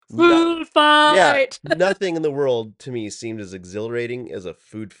fight. Yeah, nothing in the world to me seemed as exhilarating as a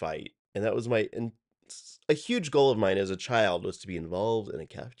food fight. And that was a huge goal of mine as a child was to be involved in a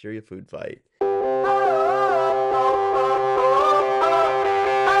cafeteria food fight.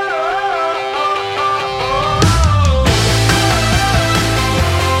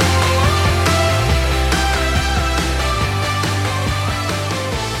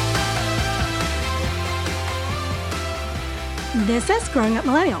 This is Growing Up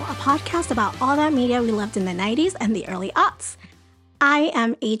Millennial, a podcast about all that media we loved in the 90s and the early aughts. I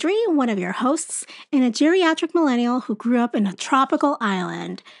am Adri, one of your hosts, and a geriatric millennial who grew up in a tropical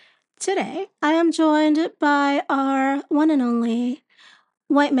island. Today, I am joined by our one and only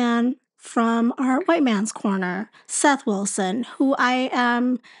white man from our White Man's Corner, Seth Wilson, who I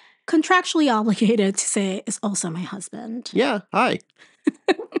am contractually obligated to say is also my husband. Yeah, hi.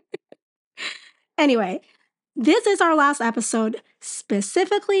 Anyway, this is our last episode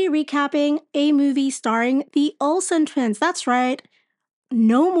specifically recapping a movie starring the Olsen twins. That's right.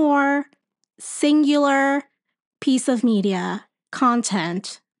 No more singular piece of media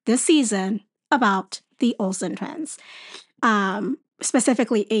content this season about the Olsen twins.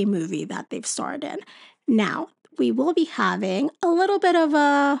 Specifically a movie that they've starred in. Now, we will be having a little bit of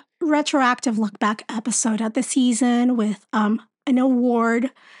a retroactive look back episode at the season with an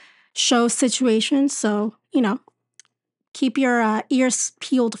award show situation. So, keep your ears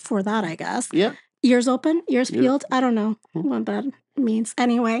peeled for that, I guess. Yeah. Ears open, ears peeled. I don't know what that means.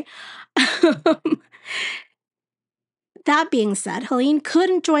 Anyway, that being said, Helene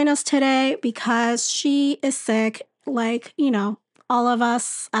couldn't join us today because she is sick, like, all of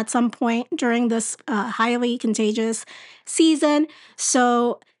us at some point during this highly contagious season.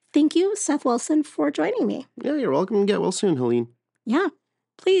 So thank you, Seth Wilson, for joining me. Yeah, you're welcome and get well soon, Helene. Yeah,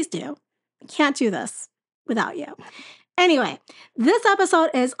 please do. I can't do this without you. Anyway, this episode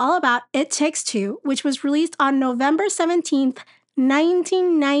is all about It Takes Two, which was released on November 17th,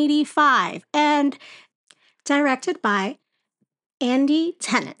 1995, and directed by Andy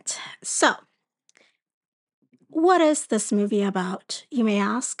Tennant. So, what is this movie about, you may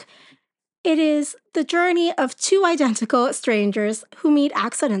ask? It is the journey of two identical strangers who meet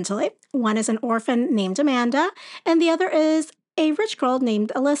accidentally. One is an orphan named Amanda, and the other is a rich girl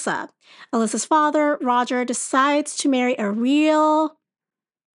named Alyssa. Alyssa's father, Roger, decides to marry a real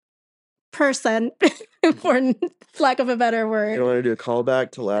person, for lack of a better word. You don't want to do a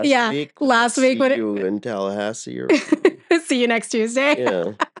callback to last week? Last week. See you in Tallahassee. Or... See you next Tuesday.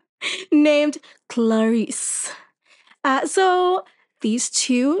 Yeah. Named Clarice. So these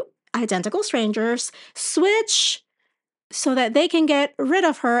two identical strangers switch so that they can get rid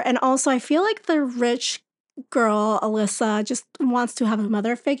of her. And also, I feel like the rich girl, Alyssa, just wants to have a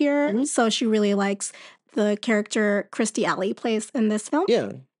mother figure. Mm-hmm. So she really likes the character Kirstie Alley plays in this film.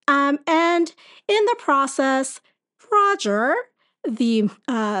 Yeah. And in the process, Roger, the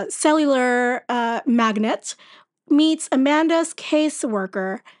cellular magnet, meets Amanda's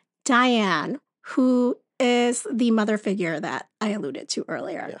caseworker, Diane, who is the mother figure that I alluded to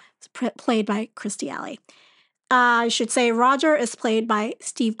earlier. Yeah. It's played by Kirstie Alley. I should say Roger is played by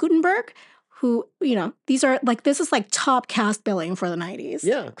Steve Guttenberg, who, this is like top cast billing for the 90s.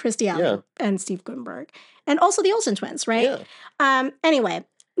 Yeah. Kirstie Alley and Steve Guttenberg. And also the Olsen twins, right? Yeah. Anyway,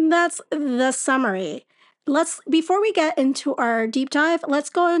 that's the summary. Before we get into our deep dive, let's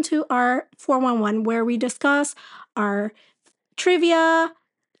go into our 411 where we discuss our trivia,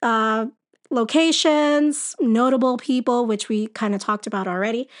 locations, notable people, which we kind of talked about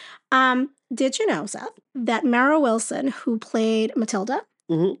already. Did you know, Seth, that Mara Wilson, who played Matilda,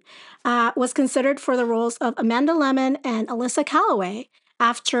 was considered for the roles of Amanda Lemon and Alyssa Calloway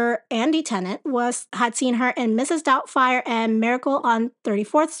after Andy Tennant had seen her in Mrs. Doubtfire and Miracle on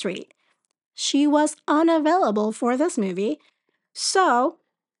 34th Street. She was unavailable for this movie, so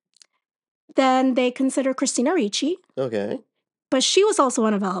then they considered Christina Ricci. Okay. But she was also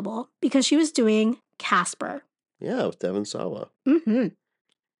unavailable because she was doing Casper. Yeah, with Devon Sawa. Mm-hmm.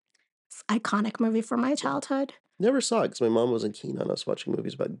 It's an iconic movie from my childhood. Never saw it because my mom wasn't keen on us watching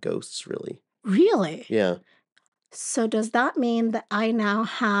movies about ghosts, really. Really? Yeah. So does that mean that I now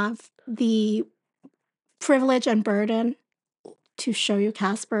have the privilege and burden to show you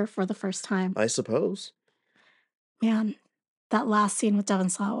Casper for the first time? I suppose. Man, that last scene with Devon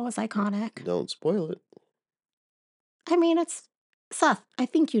Sawa was iconic. Don't spoil it. I mean, it's Seth. I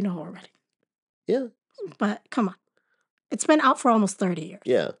think you know already. Yeah. But come on. It's been out for almost 30 years.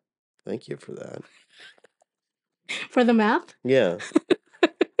 Yeah. Thank you for that. For the math? Yeah.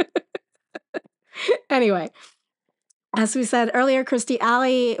 Anyway, as we said earlier, Kirstie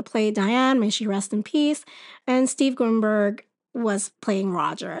Alley played Diane, may she rest in peace, and Steve Guttenberg was playing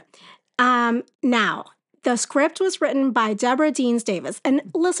Roger. Now, the script was written by Deborah Deans Davis, and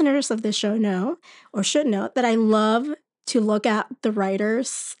listeners of this show know or should know that I love to look at the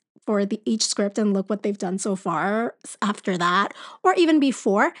writers for each script and look what they've done so far after that, or even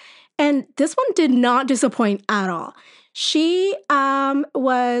before. And this one did not disappoint at all. She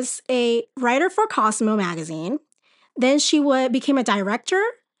was a writer for Cosmo magazine. Then she became a director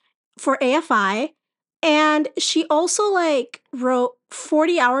for AFI. And she also like wrote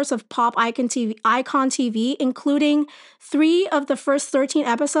 40 hours of Pop Icon TV, including 3 of the first 13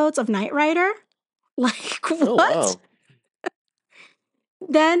 episodes of Knight Rider. Like, what? Oh, wow.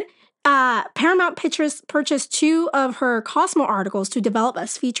 Then Paramount Pictures purchased 2 of her Cosmo articles to develop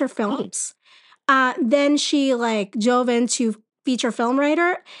as feature films. Then she like dove into feature film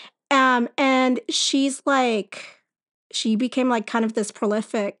writer. And she became like kind of this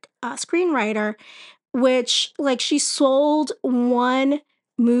prolific screenwriter, which like she sold one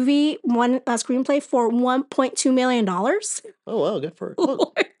screenplay for $1.2 million. Oh, wow, good for her.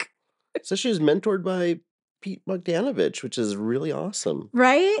 Oh. So she was mentored by Pete Bogdanovich, which is really awesome.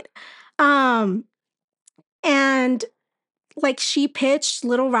 Right? And like she pitched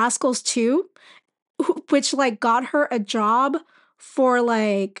Little Rascals 2, which like got her a job for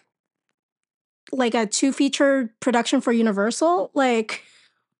like a 2 feature production for Universal. Like,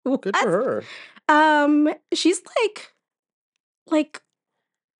 good for her. She's like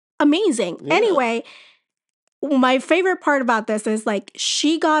amazing. Yeah. Anyway, my favorite part about this is like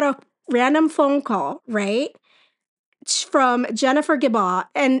she got a random phone call, right, from Jennifer Gibaut,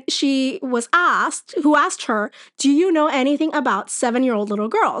 and who asked her, "Do you know anything about 7-year-old little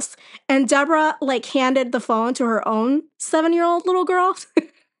girls?" And Deborah like handed the phone to her own 7-year-old little girl.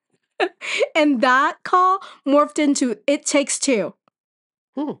 And that call morphed into It Takes Two,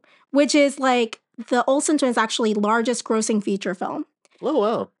 which is like the Olsen twins' actually largest grossing feature film. Oh,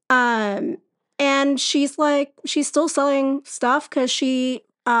 wow. And she's still selling stuff because she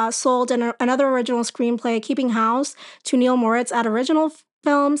sold another original screenplay, Keeping House, to Neil Moritz at Original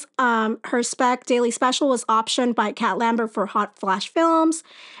Films. Her daily special was optioned by Kat Lambert for Hot Flash Films.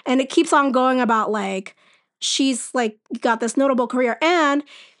 And it keeps on going about like, she's like got this notable career, and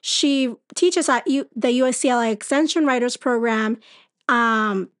she teaches at the UCLA Extension Writers Program.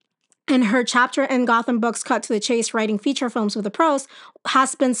 And her chapter in Gotham Books, Cut to the Chase, Writing Feature Films with the Pros,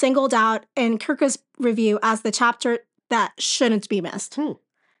 has been singled out in Kirkus review as the chapter that shouldn't be missed.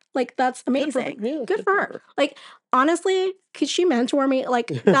 Like, that's amazing. Good for her. Like, honestly, could she mentor me? Like,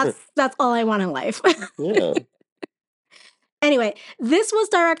 that's all I want in life. Yeah. Anyway, this was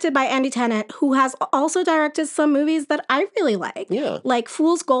directed by Andy Tennant, who has also directed some movies that I really like. Yeah. Like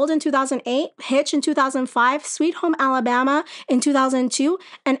Fool's Gold in 2008, Hitch in 2005, Sweet Home Alabama in 2002,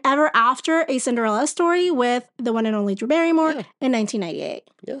 and Ever After, A Cinderella Story with the one and only Drew Barrymore in 1998.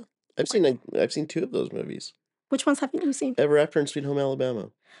 Yeah. I've seen 2 of those movies. Which ones have you seen? Ever After and Sweet Home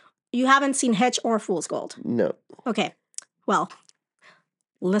Alabama. You haven't seen Hitch or Fool's Gold? No. Okay. Well,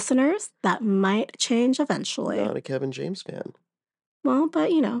 listeners, that might change eventually. Not a Kevin James fan. Well,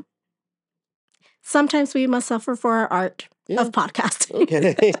 but you know, sometimes we must suffer for our art of podcasting.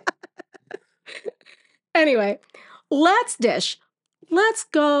 Okay. Anyway, let's dish. Let's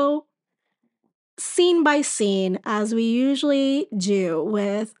go scene by scene as we usually do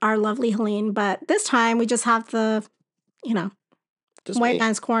with our lovely Helene, but this time we just have the, just white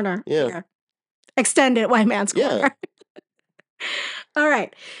man's corner. Yeah. Here. Extended white man's corner. All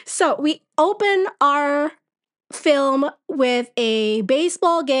right. So we open our film with a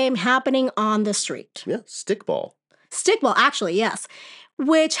baseball game happening on the street. Yeah, stickball. Stickball, actually, yes.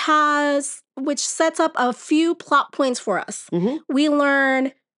 Which sets up a few plot points for us. Mm-hmm. We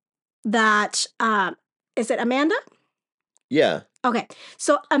learn that, is it Amanda? Yeah. Okay.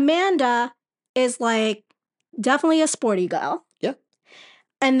 So Amanda is like definitely a sporty girl. Yeah.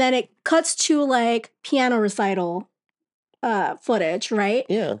 And then it cuts to like piano recital footage, right?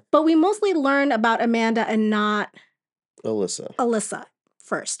 Yeah. But we mostly learn about Amanda and not Alyssa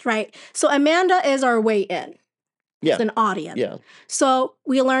first, right? So Amanda is our way in. Yeah. As an audience. Yeah. So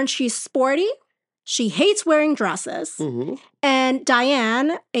we learn she's sporty. She hates wearing dresses. Mm-hmm. And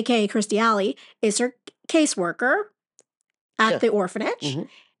Diane, aka Kirstie Alley, is her caseworker at the orphanage. Mm-hmm.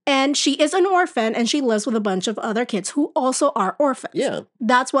 And she is an orphan, and she lives with a bunch of other kids who also are orphans. Yeah.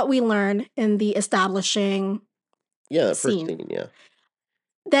 That's what we learn in the establishing first scene, yeah.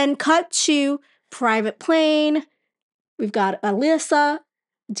 Then cut to private plane. We've got Alyssa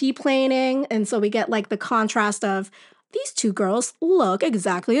deplaning, and so we get like the contrast of these 2 girls look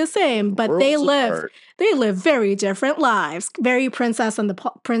exactly the same, but they live very different lives. Very Prince and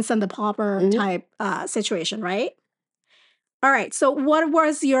the Pauper type situation, right? All right. So what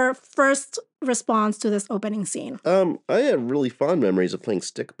was your first response to this opening scene? I had really fond memories of playing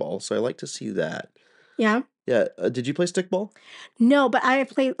stickball, so I like to see that. Yeah? Yeah, did you play stickball? No, but I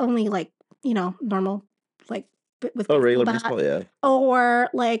played only like, normal, like with Oh, baseball regular bat baseball, yeah. or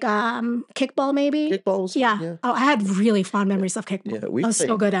like kickball maybe. Kickball was fun, Yeah. yeah. Oh, I had really fond memories of Yeah, kickball. we I was so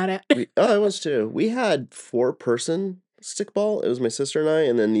played good at it. I was too. We had 4-person stickball. It was my sister and I,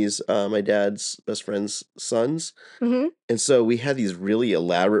 and then these, my dad's best friend's sons. Hmm. And so we had these really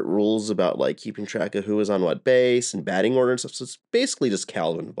elaborate rules about, like, keeping track of who was on what base and batting order and stuff, so it's basically just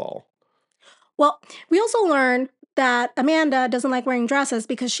Calvin ball. Well, we also learned that Amanda doesn't like wearing dresses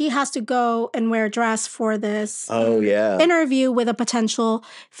because she has to go and wear a dress for this Oh, yeah. interview with a potential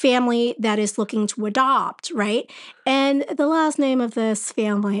family that is looking to adopt, right? And the last name of this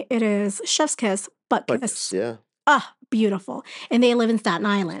family, it is Chef's Kiss, Butt Kiss. Yeah. Ah, beautiful. And they live in Staten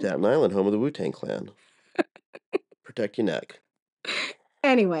Island. Staten Island, home of the Wu-Tang Clan. Protect your neck.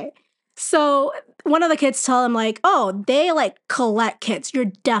 Anyway, so one of the kids tell him like, "Oh, they like collect kids.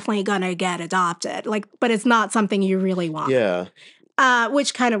 You're definitely gonna get adopted. Like, but it's not something you really want." Yeah.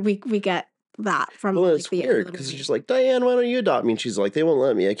 Which kind of we get that from Well, like it's the end of weird the because movie. she's like, Diane, why don't you adopt me? And she's like, they won't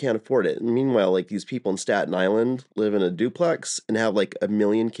let me. I can't afford it. And meanwhile, like, these people in Staten Island live in a duplex and have like 1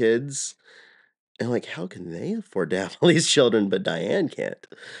 million kids. And like, how can they afford to have all these children, but Diane can't?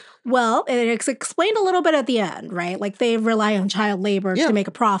 Well, it's explained a little bit at the end, right? Like they rely on child labor Yeah. to make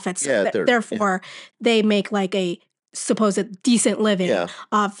a profit. So Yeah, therefore, they make like a supposed decent living Yeah.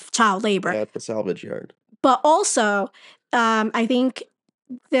 of child labor. At the salvage yard. But also, I think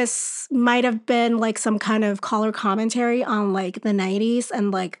this might have been like some kind of color commentary on like the 90s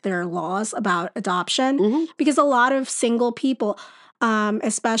and like their laws about adoption. Mhm. Because a lot of single people,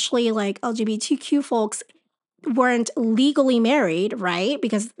 especially like LGBTQ folks, weren't legally married, right?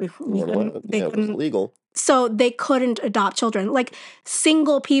 Because They weren't allowed. Yeah, it was illegal. so they couldn't adopt children. Like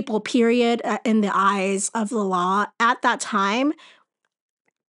single people, period, in the eyes of the law at that time,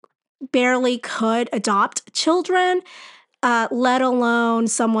 barely could adopt children, let alone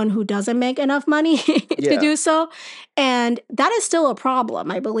someone who doesn't make enough money to Yeah. do so. And that is still a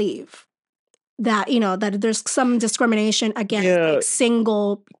problem, I believe. That, that there's some discrimination against Yeah. like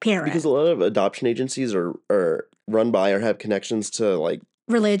single parents. Because a lot of adoption agencies are run by or have connections to like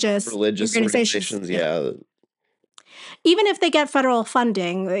religious organizations. Yeah. Even if they get federal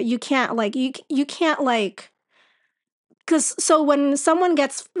funding, you can't like you can't like because so when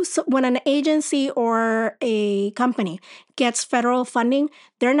an agency or a company gets federal funding,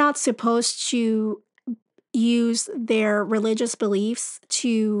 they're not supposed to use their religious beliefs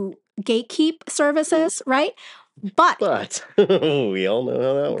to gatekeep services, right? But we all know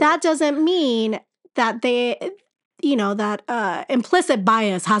how that works. that doesn't mean that that implicit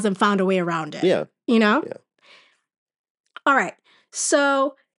bias hasn't found a way around it. Yeah. Yeah. All right.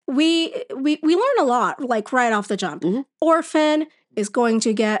 So we learn a lot like right off the jump. Mhm. Orphan is going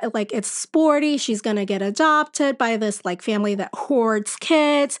to get like it's sporty. She's going to get adopted by this like family that hoards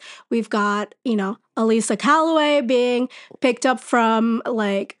kids. We've got, Elisa Calloway being picked up from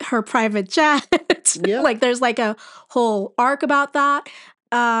like her private jet. Yeah. Like there's like a whole arc about that.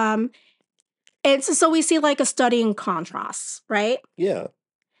 And so we see like a study in contrasts, right? Yeah.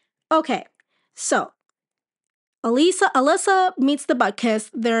 Okay. So Alyssa meets the butt kiss.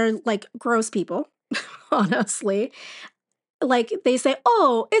 They're like gross people, honestly. Like they say,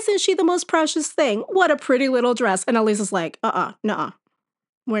 "Oh, isn't she the most precious thing? What a pretty little dress." And Alyssa's like, "Nuh-uh.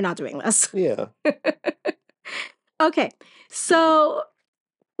 We're not doing this." Yeah. Okay. So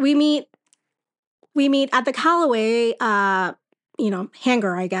we meet at the Callaway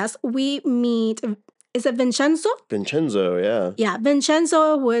hangar, I guess. We meet, is it Vincenzo? Vincenzo, yeah. Yeah,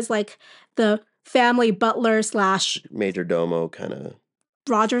 Vincenzo was like the family butler / major domo kind of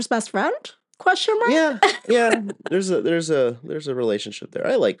Roger's best friend? Question mark? Yeah. There's a relationship there.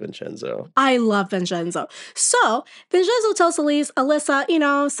 I like Vincenzo. I love Vincenzo. So Vincenzo tells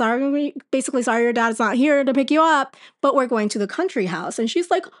Alyssa, sorry your dad's not here to pick you up, but we're going to the country house. And she's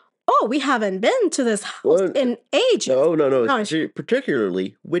like, "Oh, we haven't been to this house in ages." No.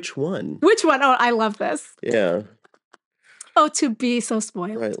 Particularly, which one? Which one? Oh, I love this. Yeah. Oh, to be so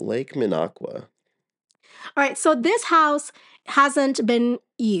spoiled. Right, Lake Minocqua. All right, so this house hasn't been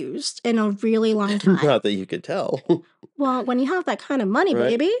used in a really long time. Not that you could tell. Well, when you have that kind of money,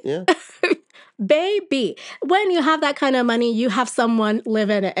 Right? baby. Yeah. Baby. When you have that kind of money, you have someone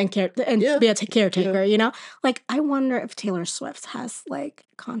live in it and be a caretaker, Like, I wonder if Taylor Swift has, like,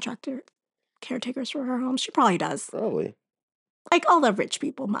 contractor caretakers for her home. She probably does. Probably. Like, all the rich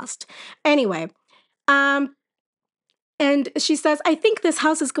people must. Anyway, And she says, I think this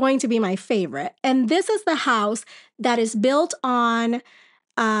house is going to be my favorite. And this is the house that is built on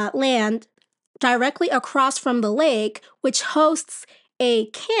land directly across from the lake, which hosts a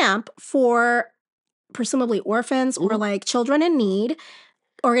camp for presumably orphans or like children in need,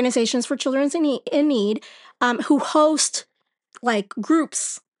 organizations for children in need, who host like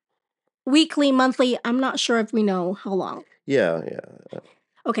groups weekly, monthly. I'm not sure if we know how long. Yeah.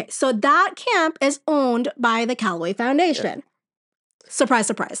 Okay, so that camp is owned by the Callaway Foundation. Yeah. Surprise,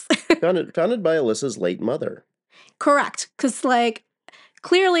 surprise. Founded by Alyssa's late mother. Correct, because like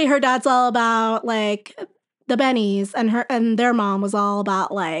clearly her dad's all about like the Bennies, and their mom was all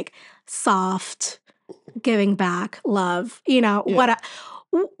about like soft giving back love. You know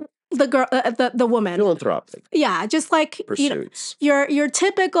the girl, the woman, philanthropic. Yeah, just like pursuits. Your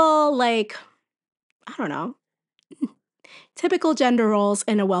typical like I don't know. Typical gender roles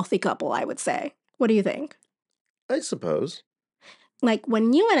in a wealthy couple, I would say. What do you think? I suppose. Like,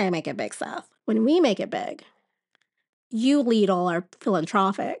 when you and I make it big, Seth, when we make it big, you lead all our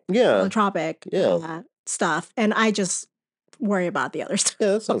philanthropic stuff, and I just worry about the other stuff.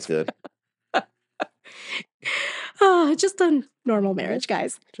 Yeah, that sounds good. Just a normal marriage,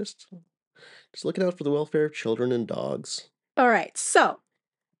 guys. Just looking out for the welfare of children and dogs. All right, so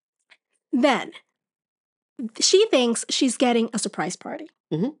then she thinks she's getting a surprise party.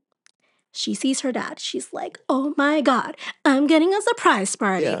 Mm-hmm. She sees her dad. She's like, oh my God, I'm getting a surprise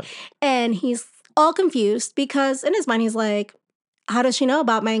party. Yeah. And he's all confused because in his mind, he's like, how does she know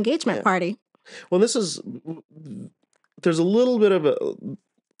about my engagement party? Well, there's a little bit of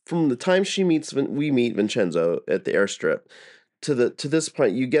from the time we meet Vincenzo at the airstrip to this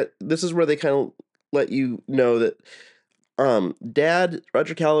point, this is where they kind of let you know that Dad,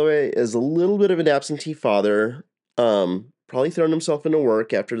 Roger Callaway, is a little bit of an absentee father, probably thrown himself into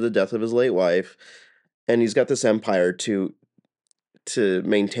work after the death of his late wife, and he's got this empire to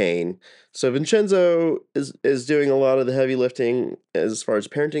maintain. So Vincenzo is doing a lot of the heavy lifting as far as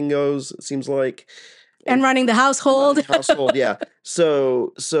parenting goes, it seems like. And running the household. Yeah.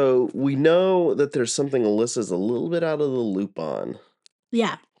 So we know that there's something Alyssa's a little bit out of the loop on.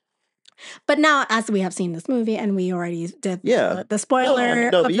 Yeah. But now, as we have seen this movie, and we already did the spoiler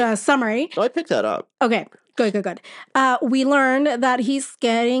of the summary. No, I picked that up. Okay, good. We learned that he's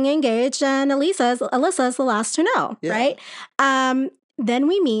getting engaged, and Alyssa's the last to know, right? Then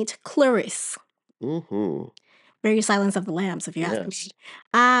we meet Clarice. Mm-hmm. Very Silence of the Lambs, if you ask me.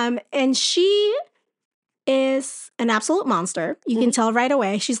 And she is an absolute monster. You can tell right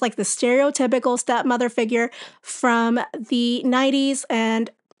away. She's like the stereotypical stepmother figure from the 90s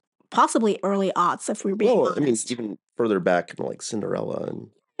and possibly early aughts, if we're being honest. I mean, even further back, like Cinderella and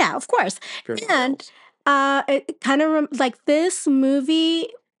yeah, of course. And it kind of like this movie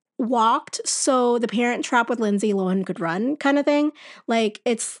walked so the Parent Trap with Lindsay Lohan could run, kind of thing. Like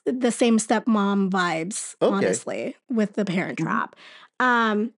it's the same stepmom vibes, honestly, with the Parent Trap.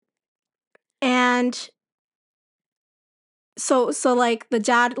 And So like the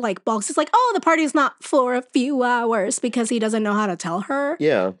dad like balks. It's like, oh, the party's not for a few hours because he doesn't know how to tell her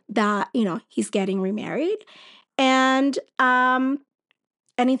that, he's getting remarried. And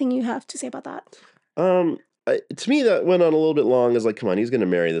anything you have to say about that? To me, that went on a little bit long. Is like, come on, he's going to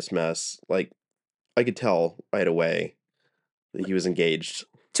marry this mess. Like, I could tell right away that he was engaged.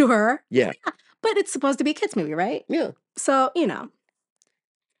 To her? Yeah. But it's supposed to be a kids' movie, right? Yeah. So,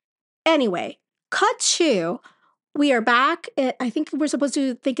 Anyway, cut to... We are back. I think we're supposed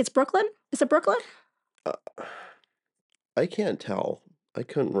to think it's Brooklyn. Is it Brooklyn? I can't tell. I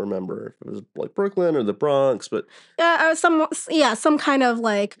couldn't remember if it was like Brooklyn or the Bronx, but some kind of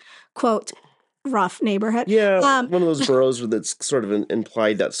like quote rough neighborhood. Yeah, one of those boroughs that's sort of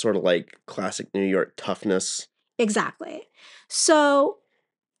implied that sort of like classic New York toughness. Exactly. So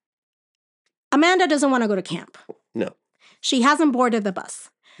Amanda doesn't want to go to camp. No. She hasn't boarded the bus.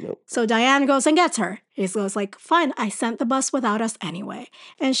 Nope. So Diane goes and gets her. He goes like, fine, I sent the bus without us anyway.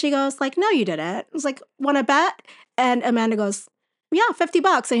 And she goes like, no, you didn't. It's like, want to bet? And Amanda goes, yeah,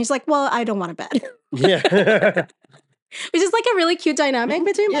 $50. And he's like, well, I don't want to bet. Yeah. Which is like a really cute dynamic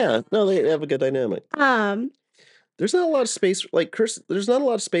between them. Yeah, no, they have a good dynamic. There's not a lot of space, like, there's not a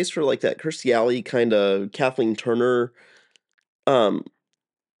lot of space for like that Kirstie Alley kind of Kathleen Turner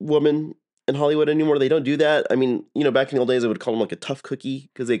woman in Hollywood anymore. They don't do that. I mean, back in the old days, I would call them like a tough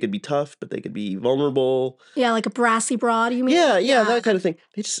cookie because they could be tough, but they could be vulnerable. Yeah, like a brassy broad, you mean? Yeah, that kind of thing.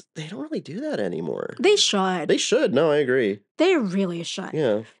 They don't really do that anymore. They should. They should. No, I agree. They really should.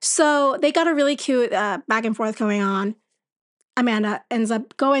 Yeah. So they got a really cute back and forth going on. Amanda ends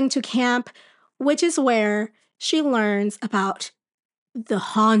up going to camp, which is where she learns about the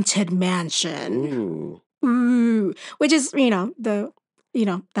Haunted Mansion. Ooh. Ooh, which is, the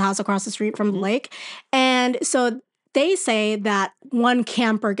house across the street from the lake. And so they say that one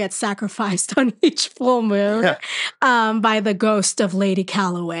camper gets sacrificed on each full moon by the ghost of Lady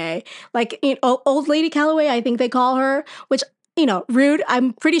Calloway. Like, old Lady Calloway, I think they call her, which, rude.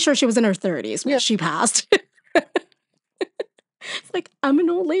 I'm pretty sure she was in her 30s when she passed. It's like, I'm an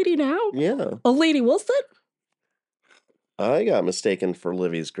old lady now. Yeah. Old Lady Wilson? I got mistaken for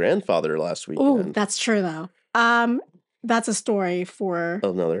Livy's grandfather last weekend. Oh, that's true, though. That's a story for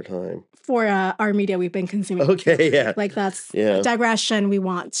another time. For our media we've been consuming. Okay, yeah. Like, that's a digression we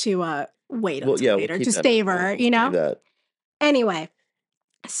want to wait until later to savor, That. Anyway,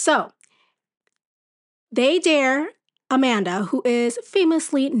 so they dare Amanda, who is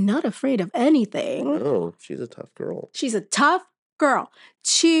famously not afraid of anything. Oh, she's a tough girl. She's a tough girl,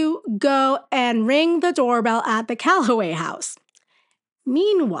 to go and ring the doorbell at the Calloway house.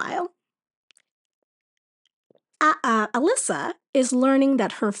 Meanwhile, Alyssa is learning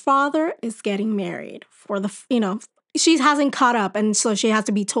that her father is getting married she hasn't caught up, and so she has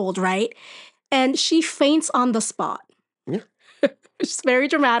to be told, right? And she faints on the spot. Yeah. It's very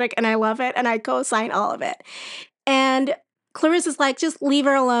dramatic, and I love it, and I co-sign all of it. And Clarissa's like, just leave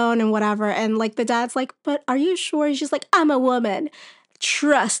her alone and whatever. And like the dad's like, but are you sure? And she's like, I'm a woman.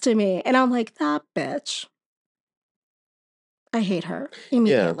 Trust me. And I'm like, that bitch. I hate her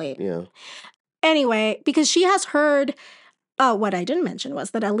immediately. Yeah. Anyway, because she has heard, what I didn't mention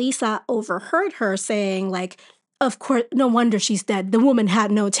was that Elisa overheard her saying, like, of course, no wonder she's dead. The woman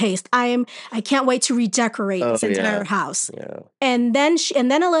had no taste. I can't wait to redecorate this entire house. Yeah. And then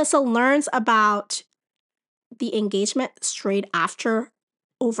Alyssa learns about the engagement straight after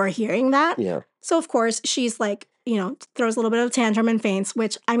overhearing that. Yeah. So of course she's like, throws a little bit of a tantrum and faints,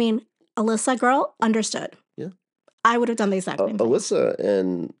 which, I mean, Alyssa girl, understood. Yeah. I would have done the exact same thing. Alyssa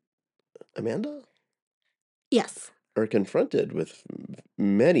and Amanda? Yes. Are confronted with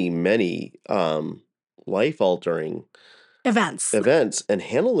many, many life-altering events and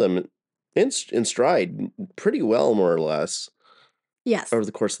handle them in stride pretty well, more or less. Yes. Over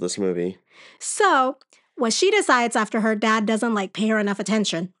the course of this movie. So what she decides after her dad doesn't pay her enough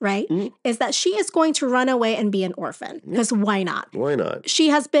attention, right, is that she is going to run away and be an orphan. Because why not? Why not? She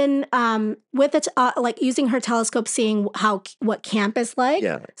has been with it, using her telescope, seeing what camp is like.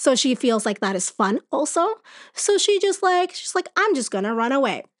 Yeah. So she feels like that is fun also. So she's like, I'm just gonna run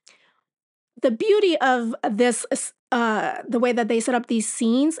away. The beauty of this, the way that they set up these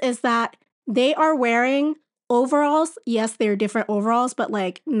scenes, is that they are wearing overalls. Yes, they're different overalls, but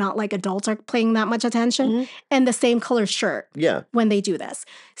not like adults are paying that much attention. And the same color shirt. Yeah. When they do this.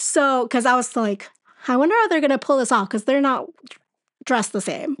 So, because I was like, I wonder how they're going to pull this off, because they're not dressed the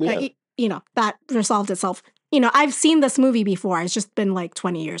same. Yeah. That resolved itself. I've seen this movie before. It's just been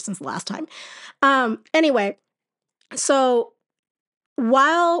 20 years since the last time. Anyway, so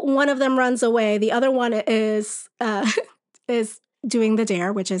while one of them runs away, the other one is doing the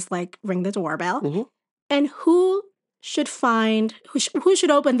dare, which is ring the doorbell. And who should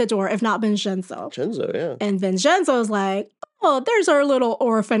open the door if not Vincenzo? Vincenzo, yeah. And Vincenzo's like, oh, there's our little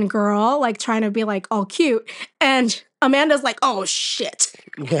orphan girl, trying to be all cute. And Amanda's like, oh shit.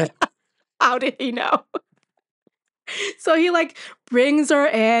 Yeah. How did he know? So he brings her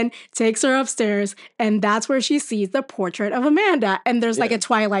in, takes her upstairs, and that's where she sees the portrait of Amanda. And there's a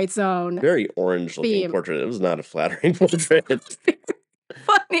Twilight Zone. Very orange looking portrait. It was not a flattering portrait.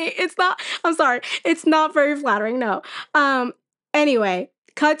 Funny. It's not. I'm sorry. It's not very flattering. No. Anyway,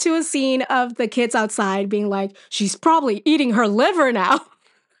 cut to a scene of the kids outside being like, she's probably eating her liver now.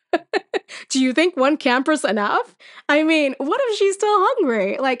 Do you think one camper's enough? I mean, what if she's still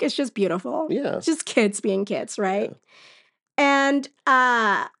hungry? It's just beautiful. Yeah. It's just kids being kids, right? Yeah. And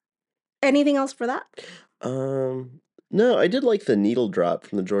anything else for that? No, I did like the needle drop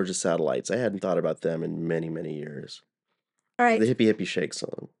from the Georgia Satellites. I hadn't thought about them in many, many years. All right. The Hippie Hippie Shake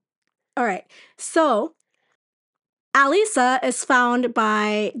song. All right. So, Alisa is found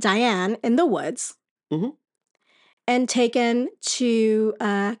by Diane in the woods and taken to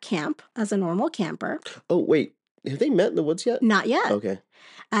camp as a normal camper. Oh, wait. Have they met in the woods yet? Not yet. Okay.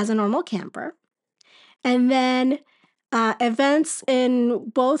 As a normal camper. And then events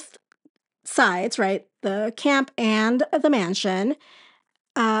in both sides, right? The camp and the mansion,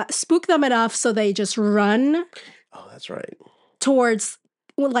 spook them enough so they just run. Oh, that's right. Towards,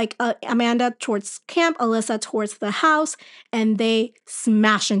 Amanda towards camp, Alyssa towards the house, and they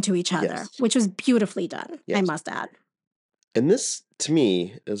smash into each other, which was beautifully done, I must add. And this, to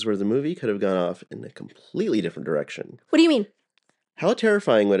me, is where the movie could have gone off in a completely different direction. What do you mean? How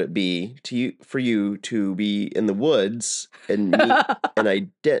terrifying would it be for you to be in the woods and meet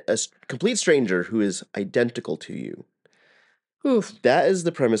a complete stranger who is identical to you? Oof. That is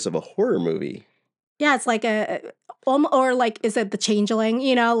the premise of a horror movie. Yeah, it's like or like, is it The Changeling?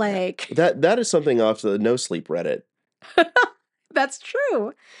 You know, like... That is something off the No Sleep Reddit. That's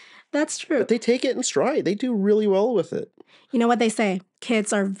true. That's true. But they take it in stride. They do really well with it. You know what they say?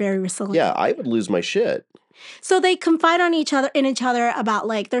 Kids are very resilient. Yeah, I would lose my shit. So they confide in each other about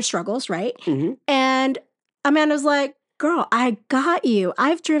like their struggles, right? Mm-hmm. And Amanda's like, girl, I got you.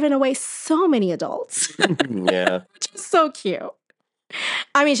 I've driven away so many adults. Yeah. Which is so cute.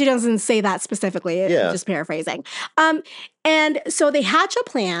 I mean, she doesn't say that specifically. Yeah. I'm just paraphrasing. And so they hatch a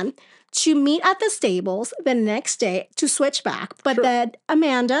plan to meet at the stables the next day to switch back. But then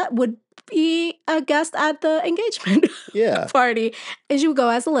Amanda would be a guest at the engagement party. And she would go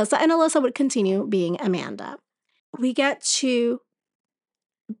as Alyssa, and Alyssa would continue being Amanda. We get to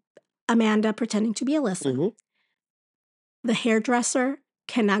Amanda pretending to be Alyssa. Mm-hmm. The hairdresser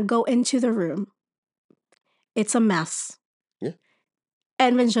cannot go into the room. It's a mess. Yeah.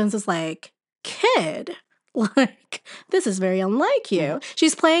 And Vincenzo is like, kid, like, this is very unlike you. Mm-hmm.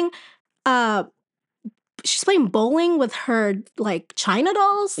 She's playing bowling with her like China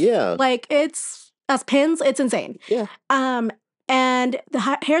dolls. Yeah. Like it's as pins, it's insane. Yeah. And the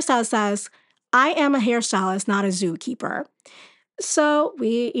hairstylist says, I am a hairstylist, not a zookeeper. So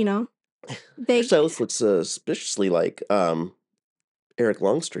we, hairstylist looks suspiciously like Eric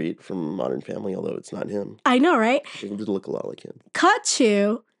Longstreet from Modern Family, although it's not him. I know, right? It did look a lot like him. Cut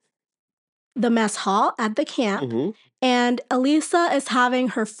to the mess hall at the camp, mm-hmm. and Elisa is having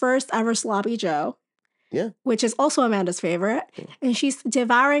her first ever sloppy Joe. Yeah. Which is also Amanda's favorite. Yeah. And she's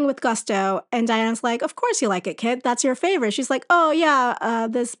devouring with gusto. And Diana's like, of course you like it, kid. That's your favorite. She's like, oh, yeah,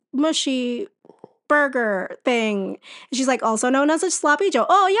 this mushy burger thing. And she's like, also known as a sloppy Joe.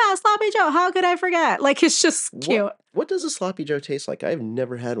 Oh, yeah, sloppy Joe. How could I forget? Like, it's just cute. What does a sloppy Joe taste like? I've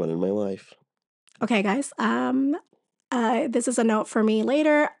never had one in my life. Okay, guys. This is a note for me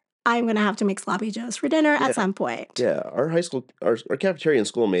later. I'm going to have to make sloppy joes for dinner at some point. Yeah, our high school, our cafeteria in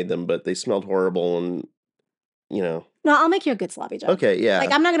school made them, but they smelled horrible and, No, I'll make you a good sloppy joe. Okay, yeah.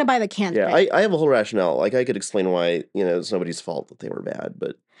 Like, I'm not going to buy the canned thing. I have a whole rationale. Like, I could explain why, it's nobody's fault that they were bad,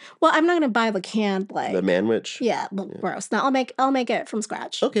 but... Well, I'm not going to buy the canned, like... The Manwich? Yeah, gross. No, I'll make it from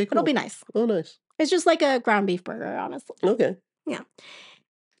scratch. Okay, cool. It'll be nice. Oh, nice. It's just like a ground beef burger, honestly. Okay. Yeah.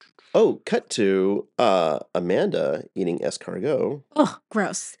 Oh, cut to Amanda eating escargot. Oh,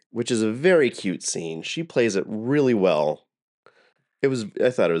 gross. Which is a very cute scene. She plays it really well. They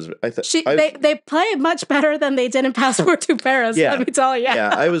play it much better than they did in Passport to Paris, let me tell you.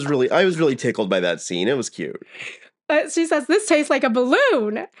 Yeah, I was really tickled by that scene. It was cute. She says, this tastes like a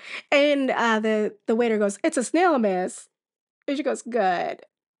balloon. And the waiter goes, it's a snail, miss. And she goes, good.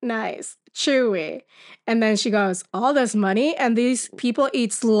 Nice. Chewy. And then she goes, all this money and these people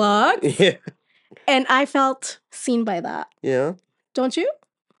eat slugs? Yeah. And I felt seen by that. Yeah. Don't you?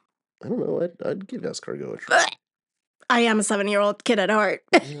 I don't know. I'd give escargot a try. I am a 7-year-old kid at heart.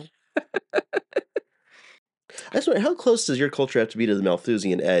 That's right. How close does your culture have to be to the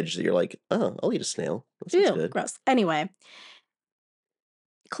Malthusian edge that you're like, oh, I'll eat a snail. That sounds good. Gross. Anyway.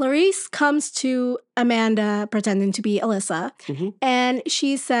 Clarice comes to Amanda pretending to be Alyssa, mm-hmm. and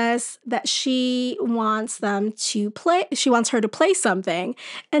she says that she wants her to play something.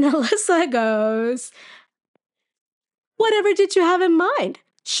 And Alyssa goes, whatever did you have in mind?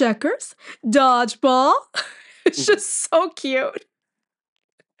 Checkers? Dodgeball? It's just so cute.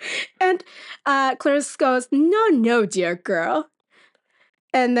 And Clarice goes, no, dear girl.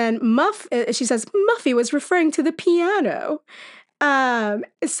 And then she says, Muffy was referring to the piano.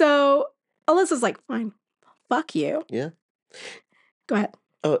 So Alyssa's like, fine, fuck you. Yeah. Go ahead.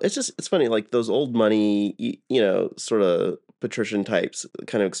 Oh, it's funny. Like those old money, sort of patrician types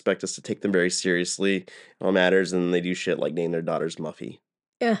kind of expect us to take them very seriously. All matters. And they do shit like name their daughters Muffy.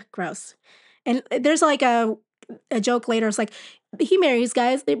 Ugh, gross. And there's like a joke later. It's like, he marries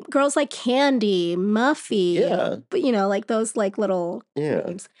girls like Candy, Muffy. Yeah. But like those like little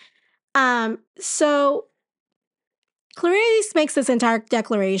names. So Clarice makes this entire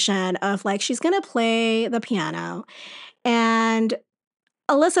declaration of like, she's going to play the piano. And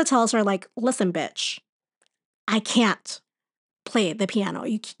Alyssa tells her like, listen, bitch, I can't play the piano.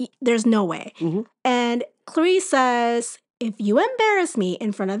 There's no way. Mm-hmm. And Clarice says, if you embarrass me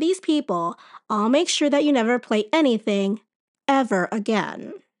in front of these people, I'll make sure that you never play anything ever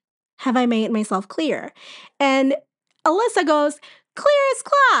again. Have I made myself clear? And Alyssa goes, clear as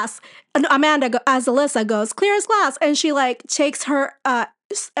glass. And Amanda, as Alyssa, goes, clear as glass. And she like takes her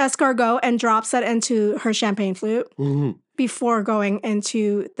escargot and drops it into her champagne flute. Mm-hmm. before going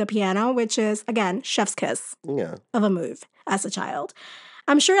into the piano, which is, again, chef's kiss of a move as a child.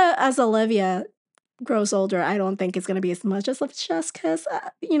 I'm sure as Olivia grows older, I don't think it's going to be as much as a chef's kiss,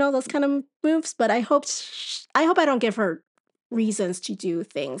 those kind of moves. But I hope I don't give her reasons to do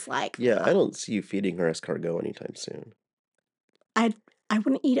things like that. I don't see you feeding her escargot anytime soon. I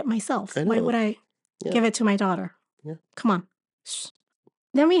wouldn't eat it myself. Why would I give it to my daughter? Yeah. Come on.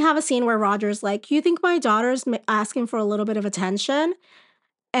 Then we have a scene where Roger's like, you think my daughter's asking for a little bit of attention?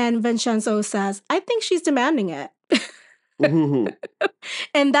 And Vincenzo says, I think she's demanding it.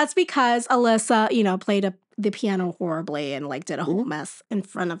 And that's because Alyssa, played the piano horribly and did a whole mess in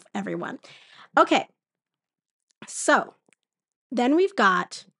front of everyone. Okay. So then we've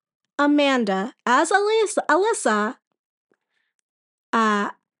got Amanda as Alyssa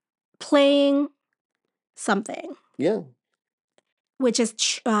playing something. Yeah. Which is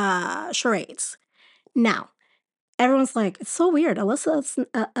charades. Now, everyone's like, it's so weird.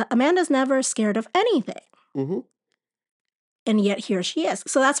 Amanda's never scared of anything. Mm-hmm. And yet here she is.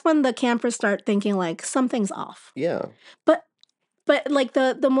 So that's when the campers start thinking something's off. Yeah. But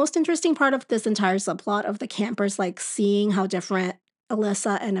the most interesting part of this entire subplot of the campers seeing how different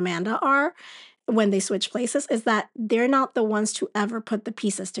Alyssa and Amanda are when they switch places is that they're not the ones to ever put the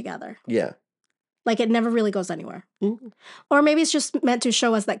pieces together. Yeah. It never really goes anywhere. Mm-hmm. Or maybe it's just meant to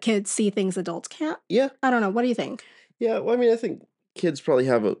show us that kids see things adults can't. Yeah. I don't know. What do you think? Yeah, well, I think kids probably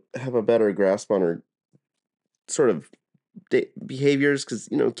have a better grasp on her sort of behaviors because,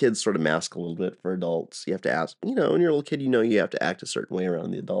 kids sort of mask a little bit for adults. You have to ask, when you're a little kid, you have to act a certain way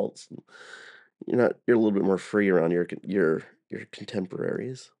around the adults. You're a little bit more free around your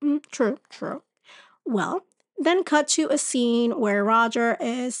contemporaries. True. Well, then cut to a scene where Roger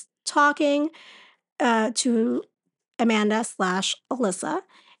is talking to Amanda / Alyssa,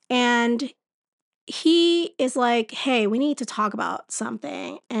 and he is like, hey, we need to talk about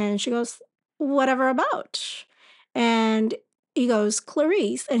something. And she goes, whatever about? And he goes,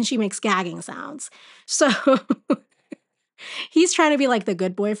 Clarice, and she makes gagging sounds. So he's trying to be the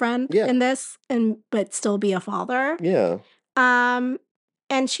good boyfriend in this, but still be a father. Yeah.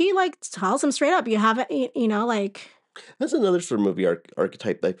 And she tells him straight up, you haven't, That's another sort of movie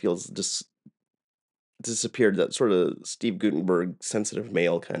archetype that feels just disappeared. That sort of Steve Guttenberg sensitive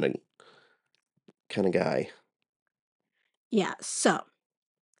male kind of guy. Yeah. So,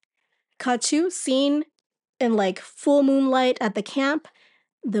 cut to scene in full moonlight at the camp.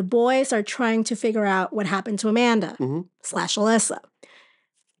 The boys are trying to figure out what happened to Amanda / Alyssa.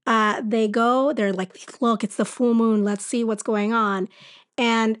 They're like, look, it's the full moon. Let's see what's going on.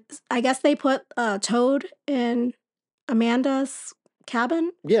 And I guess they put a toad in Amanda's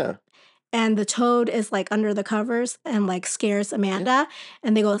cabin. Yeah. And the toad is under the covers and scares Amanda. Yeah.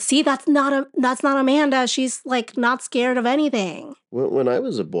 And they go, see, that's not Amanda. She's not scared of anything. When I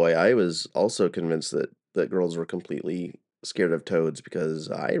was a boy, I was also convinced that girls were completely scared of toads because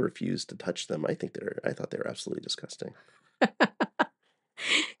I refused to touch them. I thought they were absolutely disgusting.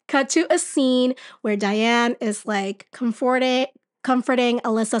 Cut to a scene where Diane is comforting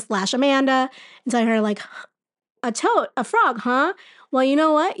Alyssa / Amanda and telling her a toad, a frog, huh? Well, you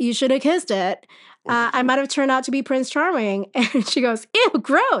know what? You should have kissed it. I might have turned out to be Prince Charming. And she goes, ew,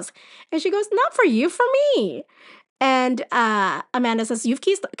 gross. And she goes, not for you, for me. And Amanda says, you've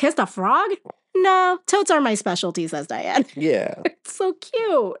kissed a frog? No, toads are my specialty, says Diane. Yeah. It's so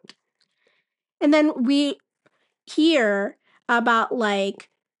cute. And then we hear about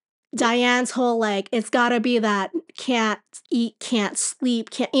Diane's whole it's gotta be that can't eat, can't sleep,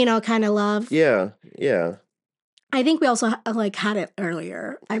 can't kind of love. Yeah. I think we also had it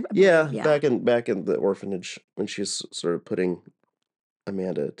earlier. Back in the orphanage when she's sort of putting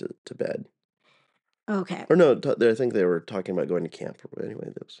Amanda to bed. Okay. Or no, I think they were talking about going to camp.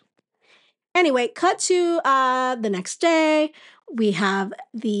 Anyway, cut to the next day. We have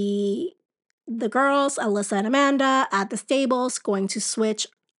the girls, Alyssa and Amanda, at the stables going to switch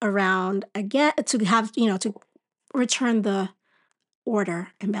around again to have, to return the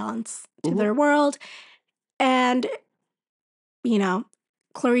order and balance to their world. And,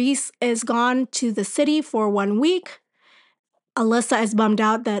 Clarice is gone to the city for 1 week. Alyssa is bummed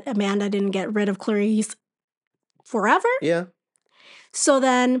out that Amanda didn't get rid of Clarice forever. Yeah. So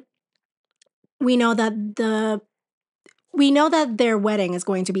then we know that their wedding is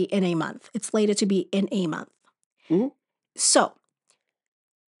going to be in a month. It's slated to be in a month. Mm-hmm. So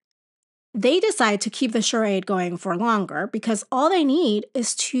they decide to keep the charade going for longer because all they need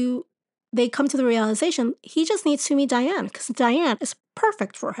is they come to the realization he just needs to meet Diane because Diane is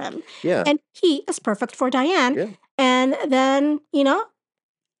perfect for him. Yeah. And he is perfect for Diane. Yeah. And then,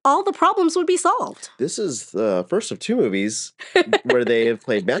 all the problems would be solved. This is the first of 2 movies where they have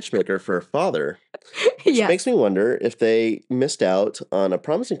played matchmaker for a father. Which makes me wonder if they missed out on a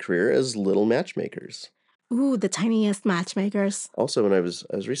promising career as little matchmakers. Ooh, the tiniest matchmakers. Also, when I was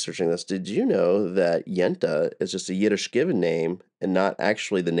researching this, did you know that Yenta is just a Yiddish given name and not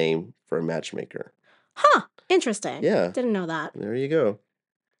actually the name for a matchmaker? Huh. Interesting. Yeah. Didn't know that. There you go.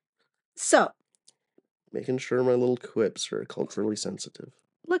 So. Making sure my little quips are culturally sensitive.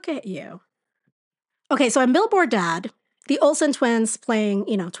 Look at you. Okay, so in Billboard Dad, the Olsen twins playing,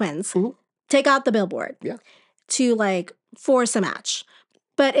 twins, take out the billboard to, like, force a match.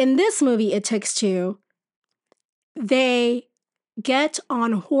 But in this movie, It Takes Two, they get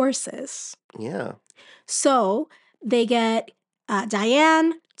on horses. Yeah. So they get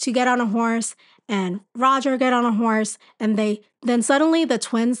Diane to get on a horse and Roger get on a horse, and then suddenly the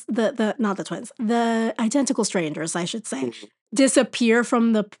twins, the identical strangers, I should say, disappear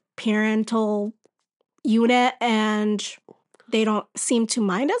from the parental unit, and they don't seem to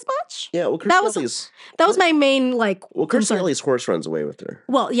mind as much. Yeah, well, that was my main Kirstie Alley's horse runs away with her.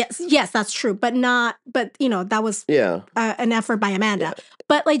 Well, yes, that's true, but that was an effort by Amanda. Yeah.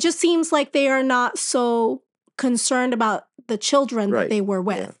 But just seems like they are not so concerned about the children that they were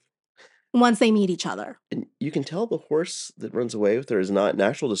with once they meet each other. And you can tell the horse that runs away with her is not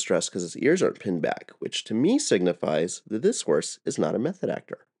natural distress because its ears aren't pinned back, which to me signifies that this horse is not a method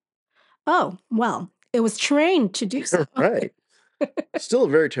actor. Oh, well, it was trained to do so. Right. Still a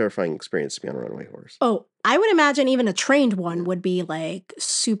very terrifying experience to be on a runaway horse. Oh, I would imagine even a trained one would be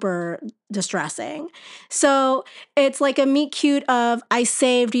super distressing. So it's like a meet cute of I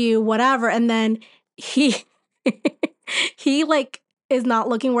saved you, whatever, and then he is not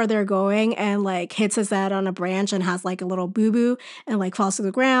looking where they're going and hits his head on a branch and has a little boo-boo and falls to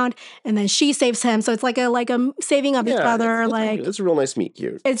the ground, and then she saves him. So it's like a saving of each other. It's a real nice meet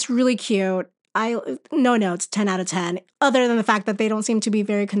cute. It's really cute. No notes, 10 out of 10, other than the fact that they don't seem to be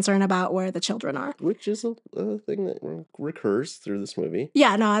very concerned about where the children are. Which is a thing that recurs through this movie.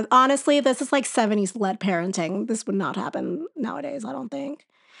 Yeah, no, honestly, this is 70s-led parenting. This would not happen nowadays, I don't think.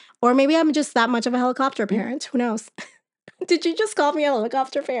 Or maybe I'm just that much of a helicopter parent. Who knows? Did you just call me a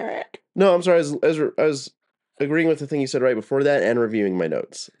helicopter parent? No, I'm sorry. I was agreeing with the thing you said right before that and reviewing my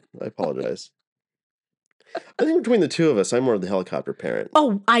notes. I apologize. I think between the two of us, I'm more of the helicopter parent.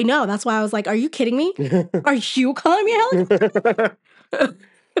 Oh, I know. That's why I was like, are you kidding me? Are you calling me a helicopter?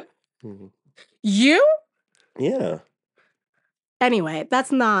 You? Yeah. Anyway,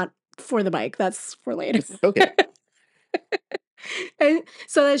 that's not for the mic. That's for later. Okay. And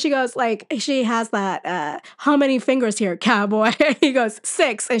so then she goes, she has that, how many fingers here, cowboy? He goes,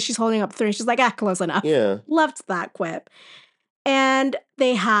 6. And she's holding up 3. She's like, close enough. Yeah. Loved that quip. And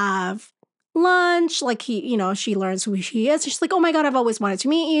they have lunch, she learns who she is. She's like, oh my God, I've always wanted to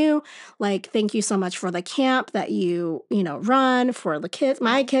meet you. Thank you so much for the camp that you run for the kids.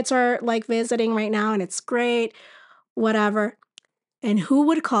 My kids are visiting right now and it's great, whatever. And who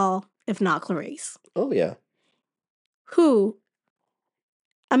would call if not Clarice? Oh yeah. Who?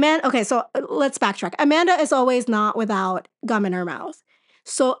 Amanda, okay, so let's backtrack. Amanda is always not without gum in her mouth.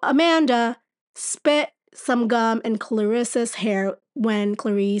 So Amanda spit some gum in Clarice's hair when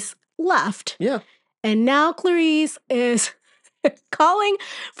Clarice left. Yeah. And now Clarice is calling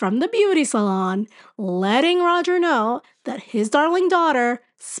from the beauty salon, letting Roger know that his darling daughter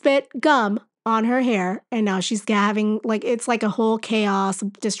spit gum on her hair. And now she's having, it's like a whole chaos,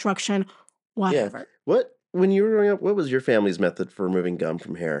 destruction, whatever. Yeah. When you were growing up, what was your family's method for removing gum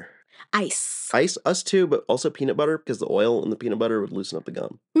from hair? Ice. Ice? Us too, but also peanut butter because the oil in the peanut butter would loosen up the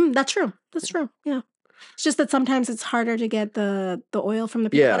gum. That's true. That's true. Yeah. It's just that sometimes it's harder to get the oil from the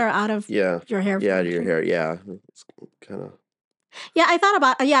peanut butter out of your hair. Yeah, out of your hair. Yeah. It's kind of... Yeah, I thought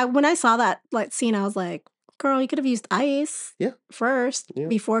about... when I saw that scene, I was like, girl, you could have used ice first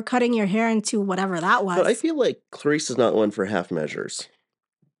before cutting your hair into whatever that was. But I feel like Clarice is not one for half measures.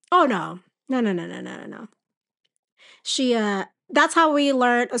 Oh, no. No. She, that's how we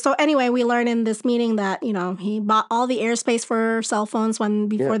learned. So anyway, we learned in this meeting that, he bought all the airspace for cell phones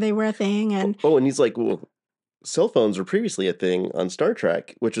before they were a thing. And and he's like, well, cell phones were previously a thing on Star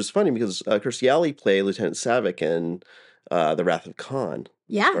Trek, which was funny because Kirstie Alley played Lieutenant Saavik in The Wrath of Khan.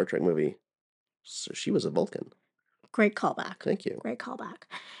 Yeah. Star Trek movie. So she was a Vulcan. Great callback. Thank you. Great callback.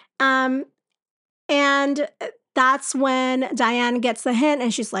 And that's when Diane gets the hint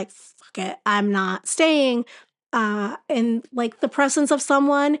and she's like, fuck it, I'm not staying in the presence of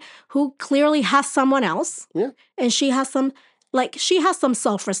someone who clearly has someone else. Yeah. And she has some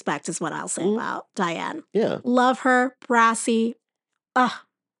self-respect is what I'll say about Diane. Yeah. Love her, brassy.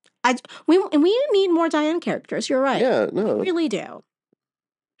 We need more Diane characters. You're right. Yeah, no. We really do.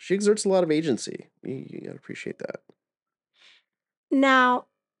 She exerts a lot of agency. You gotta appreciate that. Now,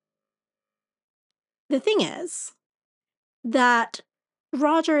 the thing is that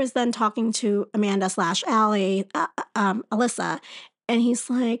Roger is then talking to Amanda / Allie, Alyssa, and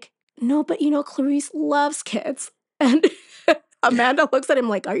he's like, no, but Clarice loves kids. And Amanda looks at him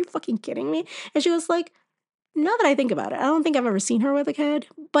like, are you fucking kidding me? And she was like, now that I think about it, I don't think I've ever seen her with a kid,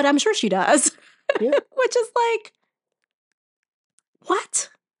 but I'm sure she does. Yeah. Which is like, what?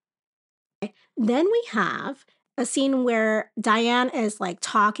 Then we have a scene where Diane is like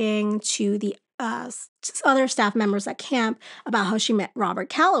talking to the other staff members at camp about how she met Robert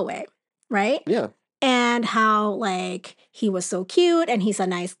Calloway, right? Yeah. And how like he was so cute and he's a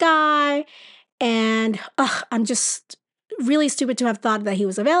nice guy. And I'm just really stupid to have thought that he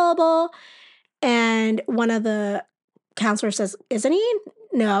was available. And one of the counselors says, isn't he?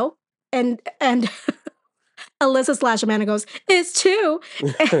 No. And Alyssa / Amanda goes, it's two.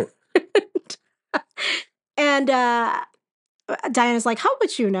 And Diana's like, how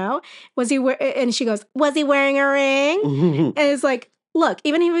would you know? Was he and she goes, was he wearing a ring? And it's like, look,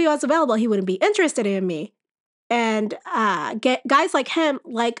 even if he was available, he wouldn't be interested in me. And guys like him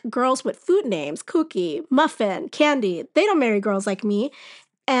like girls with food names, Cookie, Muffin, Candy. They don't marry girls like me.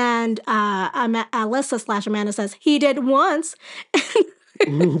 And Alyssa / Amanda says, he did once.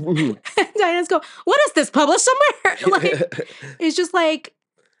 And Diana's go, what is this, published somewhere? Like, it's just like,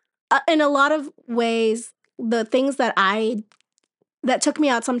 in a lot of ways, the things that took me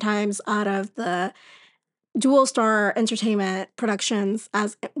out sometimes out of the Dual Star Entertainment productions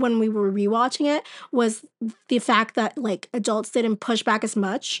as when we were rewatching it was the fact that like adults didn't push back as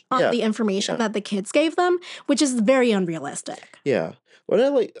much on the information that the kids gave them, which is very unrealistic. Yeah. What I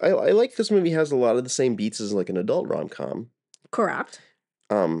like this movie has a lot of the same beats as like an adult rom-com. Correct.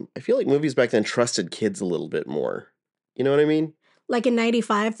 I feel like movies back then trusted kids a little bit more. You know what I mean? Like in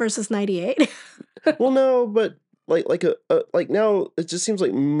 95 versus 98. Well, no, but like now it just seems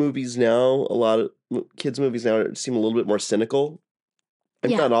like movies now, a lot of kids movies now seem a little bit more cynical.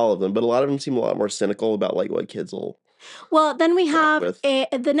 And not all of them, but a lot of them seem a lot more cynical about like what kids will. Well, then we have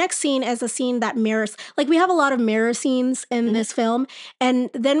the next scene is a scene that mirrors, like we have a lot of mirror scenes in this film.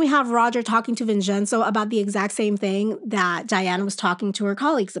 And then we have Roger talking to Vincenzo about the exact same thing that Diana was talking to her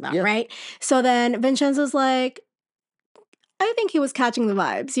colleagues about, right? So then Vincenzo's like, I think he was catching the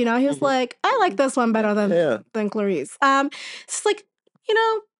vibes, He was like, I like this one better than Clarice. It's like,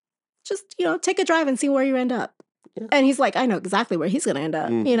 just, take a drive and see where you end up. Yeah. And he's like, I know exactly where he's going to end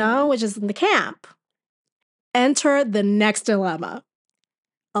up, which is in the camp. Enter the next dilemma.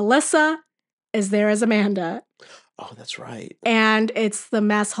 Alyssa is there as Amanda. Oh, that's right. And it's the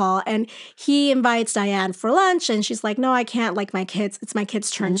mess hall. And he invites Diane for lunch. And she's like, no, I can't. Like my kids, it's my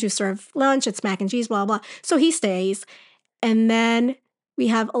kids' turn to serve lunch. It's mac and cheese, blah, blah. So he stays. And then we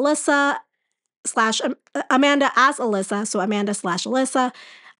have Alyssa / Amanda as Alyssa. So Amanda / Alyssa.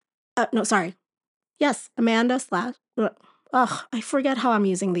 No, sorry. Yes, Amanda / I forget how I'm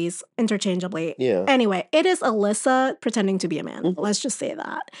using these interchangeably. Yeah. Anyway, it is Alyssa pretending to be Amanda. Let's just say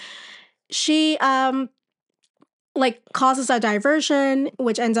that. She causes a diversion,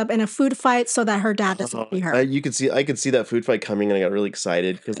 which ends up in a food fight so that her dad doesn't see her. I could see that food fight coming and I got really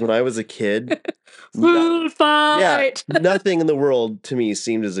excited because when I was a kid, food fight. Yeah, nothing in the world to me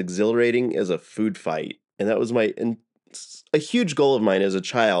seemed as exhilarating as a food fight. And that was a huge goal of mine as a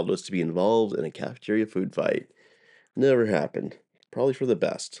child was to be involved in a cafeteria food fight. Never happened. Probably for the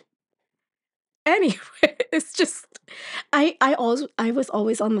best. Anyway, it's just I was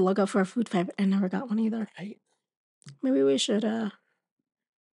always on the lookout for a food fight, but I never got one either. Right. Maybe we should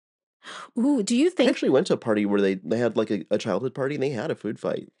Ooh, do you think I actually went to a party where they had like a childhood party and they had a food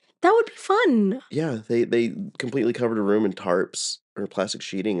fight. That would be fun. Yeah, they completely covered a room in tarps or plastic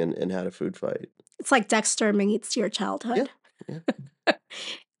sheeting and had a food fight. It's like Dexter meets your childhood. Yeah.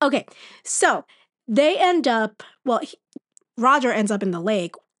 Okay, so they end up, Roger ends up in the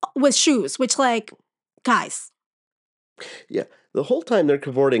lake with shoes, which like, guys. Yeah, the whole time they're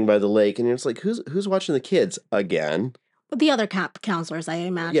cavorting by the lake and it's like, who's watching the kids again? The other camp counselors, I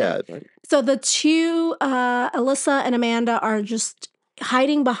imagine. Yeah. So the two, Alyssa and Amanda, are just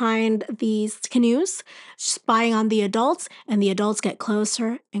hiding behind these canoes, spying on the adults, and the adults get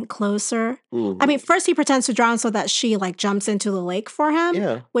closer and closer. I mean, first he pretends to drown so that she like jumps into the lake for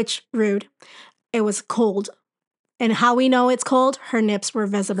him, which rude. It was cold. And how we know it's cold, her nips were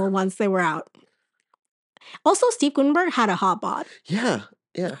visible once they were out. Also, Steve Guttenberg had a hot bod. Yeah.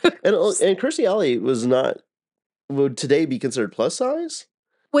 And Kirstie Alley would today be considered plus size?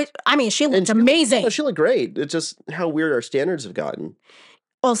 Which, I mean, she looked amazing. She looked great. It's just how weird our standards have gotten.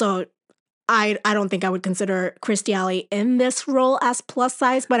 Also, I don't think I would consider Kirstie Alley in this role as plus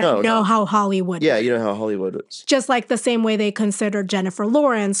size, but I know No. how Hollywood Yeah, you know how Hollywood is. Just like the same way they considered Jennifer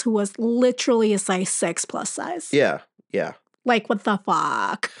Lawrence, who was literally a size 6 plus size. Yeah, yeah. Like, what the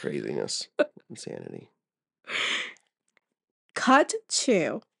fuck? Craziness. Insanity. Cut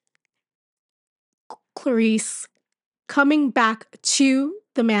to Clarice coming back to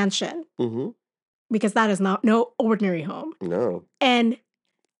the mansion. Mm-hmm. Because that is no ordinary home. No. And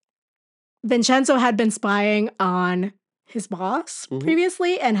Vincenzo had been spying on his boss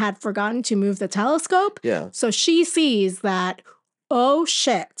previously and had forgotten to move the telescope. Yeah. So she sees that, oh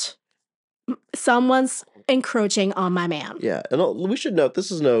shit, someone's encroaching on my man. Yeah. And we should note,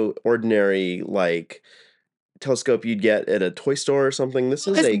 this is no ordinary, like, telescope you'd get at a toy store or something. This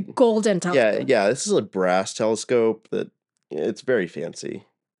is a golden telescope. Yeah. This is a brass telescope that it's very fancy.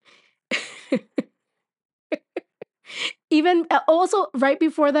 Even also right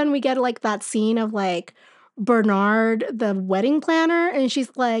before then, we get like that scene of like Bernard, the wedding planner, and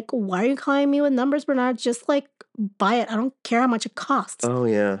she's like, "Why are you calling me with numbers, Bernard? Just like buy it. I don't care how much it costs." Oh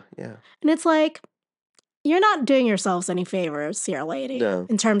yeah, yeah. And it's like, you're not doing yourselves any favors here, lady. No.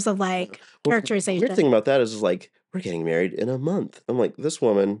 In terms of like characterization. The weird thing about that is like, we're getting married in a month. I'm like, this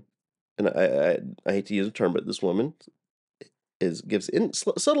woman, and I hate to use a term, but this woman gives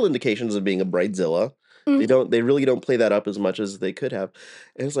subtle indications of being a bridezilla. Mm-hmm. They really don't play that up as much as they could have.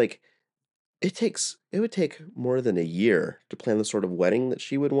 And it's like, it would take more than a year to plan the sort of wedding that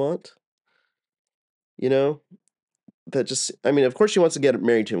she would want. You know? That just, I mean, of course she wants to get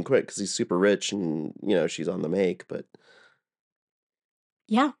married to him quick because he's super rich and, you know, she's on the make, but.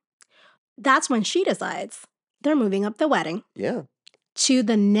 Yeah. That's when she decides they're moving up the wedding. Yeah. To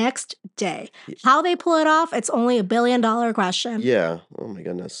the next day. How they pull it off, it's only $1 billion question. Yeah. Oh my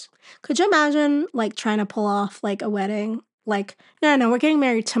goodness. Could you imagine like trying to pull off like a wedding? Like, no, we're getting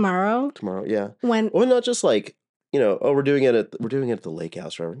married tomorrow. Tomorrow, yeah. Or not just like, you know, oh, we're doing it at the lake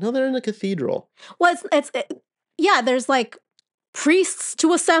house or whatever. No, they're in a cathedral. Well, yeah, there's like priests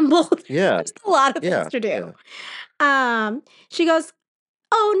to assemble. Yeah. There's a lot of things to do. Yeah. She goes,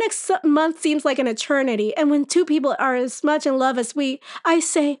 oh, next month seems like an eternity. And when two people are as much in love as I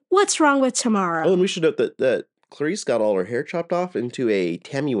say, what's wrong with tomorrow? Oh, and we should note that Clarice got all her hair chopped off into a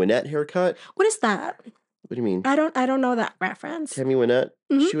Tammy Wynette haircut. What is that? What do you mean? I don't know that reference. Tammy Wynette,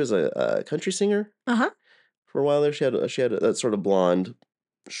 she was a country singer. For a while there, she had that sort of blonde,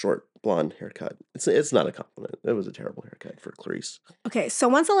 short blonde haircut. It's not a compliment. It was a terrible haircut for Clarice. Okay, so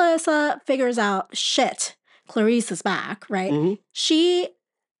once Alyssa figures out, shit, Clarice is back, right? Mm-hmm. She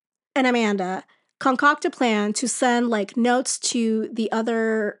and Amanda concoct a plan to send like notes to the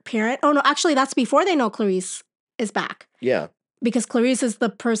other parent. Oh no, actually that's before they know Clarice is back. Yeah. Because Clarice is the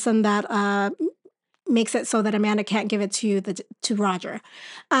person that makes it so that Amanda can't give it to Roger.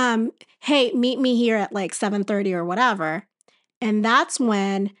 Hey, meet me here at like 7:30 or whatever. And that's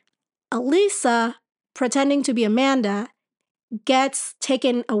when Elisa, pretending to be Amanda, gets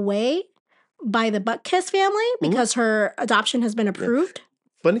taken away by the Butkiss family because her adoption has been approved. Yeah.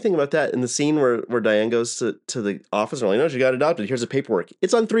 Funny thing about that, in the scene where Diane goes to the office and they're like, no, she got adopted. Here's the paperwork.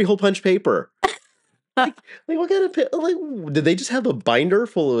 It's on 3-hole punch paper. like what kind of did they just have a binder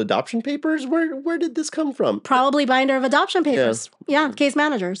full of adoption papers? Where did this come from? Probably binder of adoption papers. Yeah, case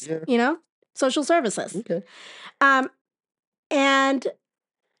managers. Yeah. You know, social services. Okay. And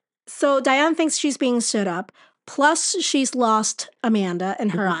so Diane thinks she's being stood up. Plus, she's lost Amanda in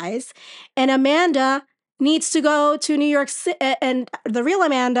her eyes, and Amanda needs to go to New York City, and the real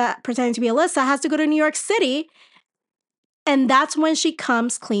Amanda, pretending to be Alyssa, has to go to New York City, and that's when she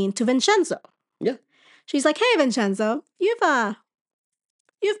comes clean to Vincenzo. Yeah. She's like, hey, Vincenzo, you've been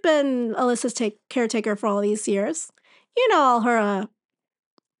Alyssa's caretaker for all these years. You know all her,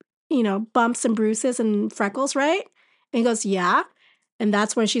 bumps and bruises and freckles, right? And he goes, yeah. And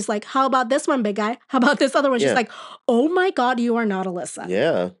that's when she's like, how about this one, big guy? How about this other one? She's like, oh my God, you are not Alyssa.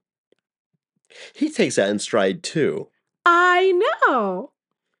 Yeah. He takes that in stride too. I know.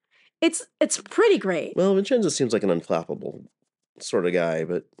 It's pretty great. Well, Vincenzo seems like an unflappable sort of guy,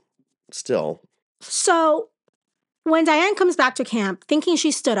 but still. So when Diane comes back to camp, thinking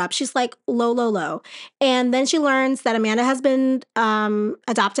she stood up, she's like, low, low, low. And then she learns that Amanda has been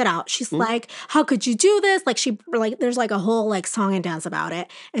adopted out. She's like, how could you do this? There's like a whole like song and dance about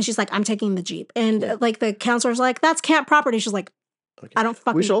it. And she's like, I'm taking the Jeep. And like the counselor's like, that's camp property. She's like, okay. I don't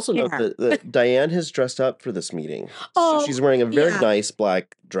fucking care. We should also note that Diane has dressed up for this meeting. Oh, she's wearing a very nice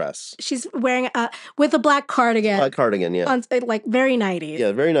black dress. She's wearing with a black cardigan. Black cardigan, yeah. Like very 90s.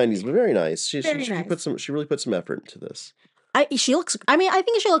 Yeah, very 90s, but very nice. She really put some effort into this. I think she looks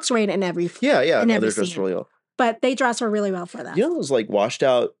great in every Yeah, in they're dressed really well. but they dress her really well for that. You know those like washed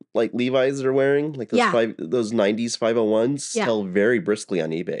out like Levi's that are wearing? Like those 90s 501s sell very briskly on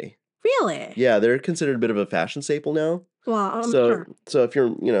eBay. Really? Yeah, they're considered a bit of a fashion staple now. Well, I'm sure. So if you're,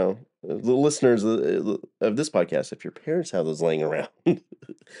 the listeners of this podcast, if your parents have those laying around,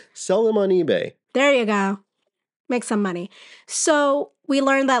 sell them on eBay. There you go. Make some money. So we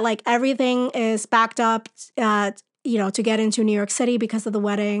learned that like everything is backed up, to get into New York City because of the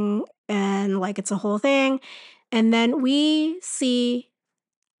wedding, and like it's a whole thing. And then we see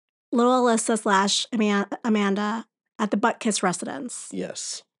little Alyssa / Amanda at the Butkus residence.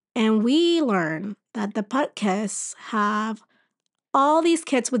 Yes. And we learn that the Butkus have all these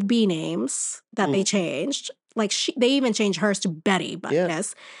kids with B names that they changed. Like they even changed hers to Betty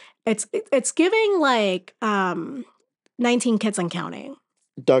Butkus. Yeah. It's giving like 19 kids and counting.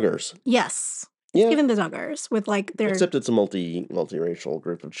 Duggars. Yes. It's giving the Duggars with like their... Except it's a multiracial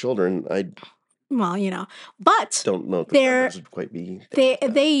group of children. But don't know if the Duggars would quite be...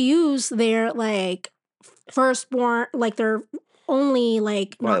 They use their like firstborn, like their only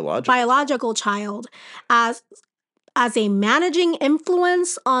like biological child as a managing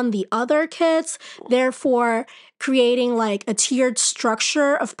influence on the other kids, therefore creating like a tiered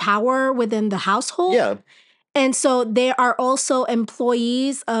structure of power within the household. Yeah. And so they are also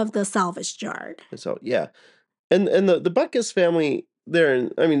employees of the salvage yard. So, yeah. And the Butkus family there,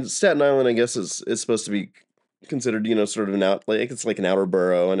 Staten Island, I guess, is supposed to be considered, sort of it's like an outer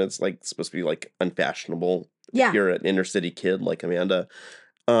borough, and it's like supposed to be like unfashionable. Yeah. If you're an inner city kid like Amanda.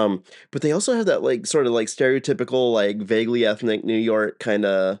 But they also have that like sort of like stereotypical, like vaguely ethnic New York kind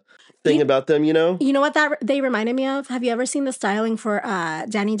of thing about them, You know what they reminded me of? Have you ever seen the styling for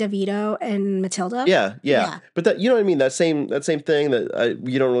Danny DeVito and Matilda? Yeah. But that, you know what I mean? That same thing that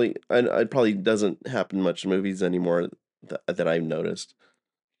you don't really, it probably doesn't happen much in movies anymore that I've noticed.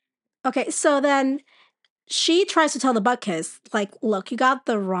 Okay, so then she tries to tell the Butkus, like, look, you got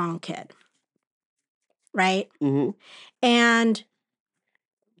the wrong kid. Right? Mm-hmm. And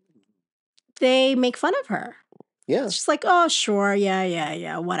they make fun of her. Yeah. She's like, oh, sure,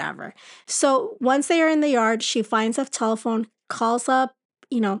 yeah, whatever. So once they are in the yard, she finds a telephone, calls up,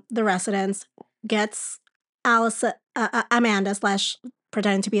 the residents, gets Amanda /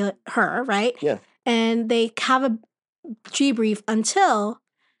 pretending to be her, right? Yeah. And they have a debrief until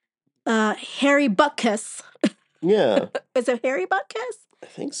Harry Butkus. Yeah. Is it Harry Butkus? I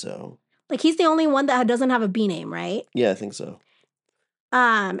think so. Like he's the only one that doesn't have a B name, right? Yeah, I think so.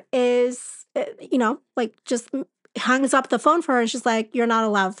 Just hangs up the phone for her, and she's like, you're not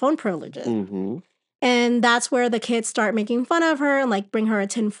allowed phone privileges. Mm-hmm. And that's where the kids start making fun of her and like bring her a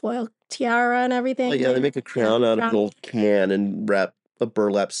tinfoil tiara and everything. Oh, yeah, they make a crown out of an old can and wrap a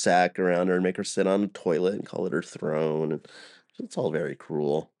burlap sack around her and make her sit on a toilet and call it her throne. And it's all very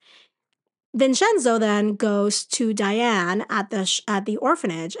cruel. Vincenzo then goes to Diane at the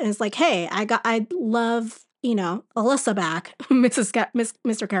orphanage and is like, hey, I love Alyssa back,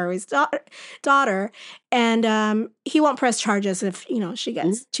 Mr. Carraway's daughter, and he won't press charges if she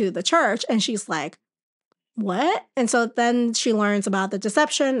gets to the church. And she's like, what? And so then she learns about the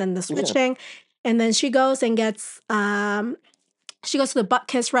deception and the switching, and then she goes and gets she goes to the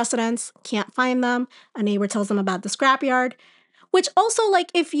Butkus residence, can't find them. A neighbor tells them about the scrapyard, which also,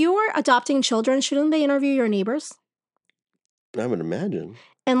 like, if you're adopting children, shouldn't they interview your neighbors? I would imagine.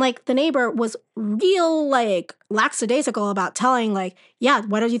 And, like, the neighbor was real, like, lackadaisical about telling, like, yeah,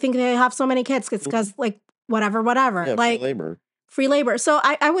 why don't you think they have so many kids? It's because, like, whatever. Yeah, like, free labor. So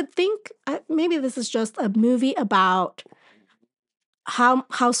I would think maybe this is just a movie about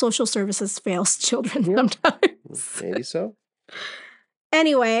how social services fails children sometimes. Maybe so.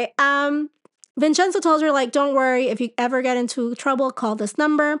 Anyway, Vincenzo tells her, like, don't worry. If you ever get into trouble, call this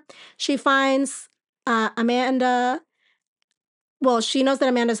number. She finds Amanda. Well, she knows that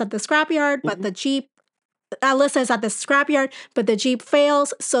Amanda's at the scrapyard, but the Jeep, Alyssa is at the scrapyard, but the Jeep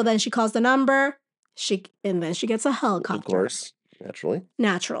fails. So then she calls the number. And then she gets a helicopter. Of course,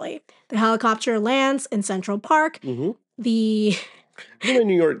 naturally. The helicopter lands in Central Park. Mm-hmm.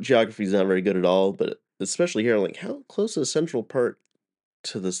 New York geography is not very good at all, but especially here, like, how close is Central Park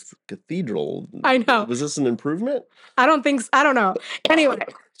to this cathedral? I know. Was this an improvement? I don't think so. I don't know. Anyway.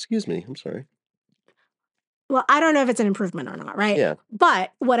 Excuse me. I'm sorry. Well, I don't know if it's an improvement or not, right? Yeah.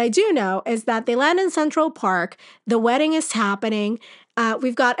 But what I do know is that they land in Central Park. The wedding is happening.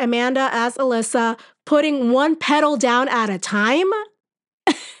 We've got Amanda as Alyssa putting one petal down at a time.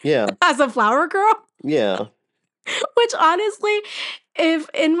 Yeah. As a flower girl. Yeah. Which honestly, if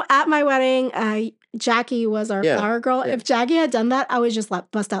at my wedding, Jackie was our flower girl. Yeah. If Jackie had done that, I would just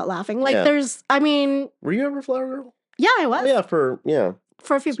bust out laughing. Like Were you ever flower girl? Yeah, I was. Yeah,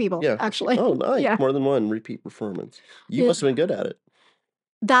 For a few people, actually. Oh, nice. Yeah. More than one repeat performance. You must have been good at it.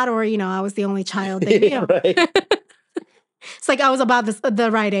 That or, I was the only child they knew. Right. It's like I was about the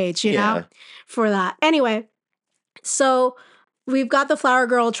right age, you know, for that. Anyway, so we've got the flower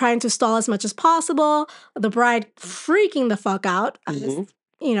girl trying to stall as much as possible. The bride freaking the fuck out, as,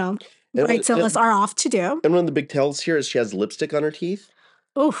 bridezillas are off to do. And one of the big tells here is she has lipstick on her teeth.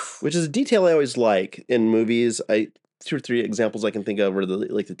 Oof. Which is a detail I always like in movies. 2 or 3 examples I can think of are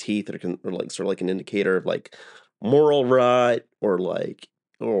the teeth that are like sort of like an indicator of like moral rot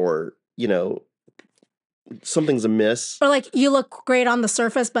or something's amiss. Or like you look great on the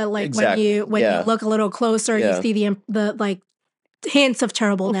surface, but like when you look a little closer, you see the like hints of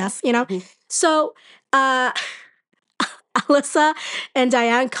terribleness, you know? So Alyssa and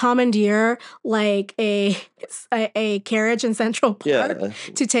Diane commandeer like a carriage in Central Park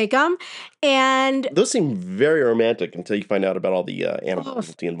to take them, and those seem very romantic until you find out about all the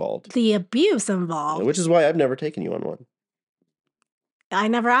animosity involved, the abuse involved, which is why I've never taken you on one. I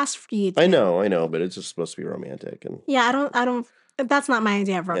never asked for you to. I know, but it's just supposed to be romantic, and I don't. That's not my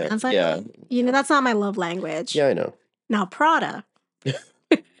idea of romance. That's not my love language. Yeah, I know. Now Prada.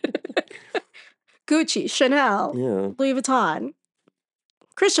 Gucci, Chanel, Louis Vuitton,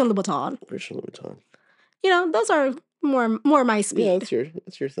 Christian Louboutin. Those are more my speed. Yeah,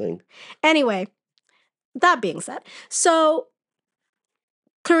 that's your thing. Anyway, that being said, so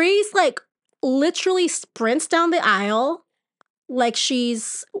Clarice like literally sprints down the aisle like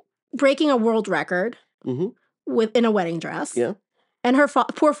she's breaking a world record in a wedding dress. Yeah, and her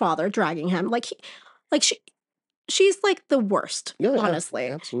poor father dragging him she's like the worst, honestly.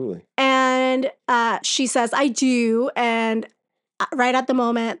 Absolutely. And she says, I do. And right at the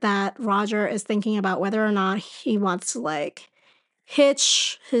moment that Roger is thinking about whether or not he wants to like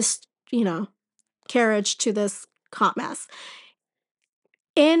hitch his, carriage to this hot mess,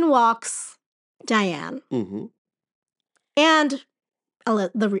 in walks Diane. And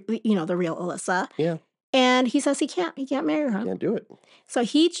the real Alyssa. Yeah. And he says he can't marry her. Can't do it. So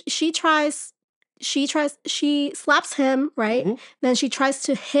she slaps him, right? Then she tries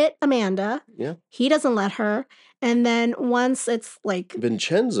to hit Amanda. Yeah. He doesn't let her. And then once it's like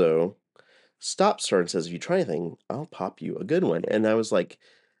Vincenzo stops her and says, if you try anything, I'll pop you a good one. And I was like,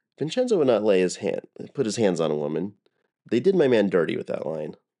 Vincenzo would not put his hands on a woman. They did my man dirty with that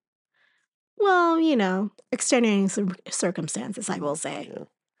line. Well, extenuating circumstances, I will say. Yeah.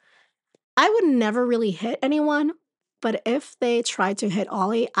 I would never really hit anyone, but if they tried to hit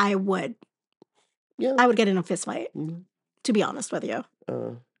Ollie, I would. Yeah. I would get in a fist fight, to be honest with you.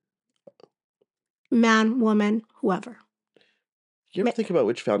 Man, woman, whoever. You ever think about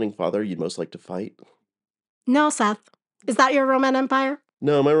which founding father you'd most like to fight? No, Seth. Is that your Roman Empire?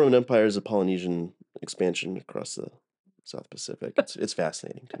 No, my Roman Empire is a Polynesian expansion across the South Pacific. It's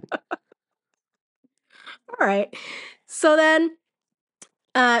fascinating to me. All right. So then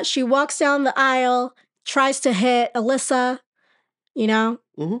she walks down the aisle, tries to hit Alyssa,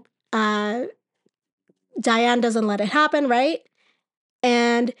 Diane doesn't let it happen, right?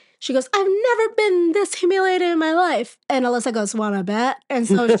 And she goes, I've never been this humiliated in my life. And Alyssa goes, wanna bet? And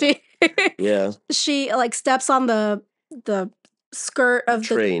so she she like steps on the skirt of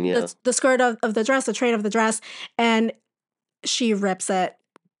the train, the skirt of the dress, the train of the dress, and she rips it,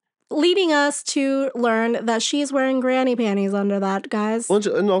 leading us to learn that she's wearing granny panties under that, guys. Well,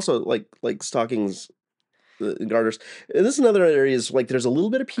 and also like stockings, garters. And this is another area is like there's a little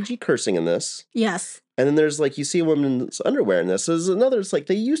bit of PG cursing in this. Yes. And then there's like you see a woman's underwear in this. So there's another. It's like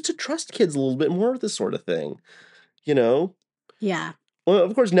they used to trust kids a little bit more with this sort of thing, Yeah. Well,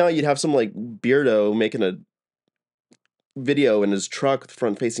 of course now you'd have some like beardo making a video in his truck with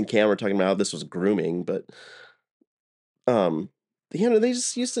front-facing camera talking about how this was grooming, but they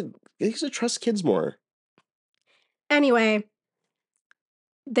just used to trust kids more. Anyway,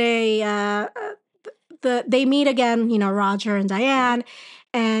 they meet again, Roger and Diane,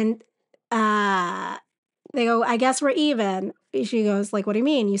 and they go, I guess we're even. She goes, like, what do you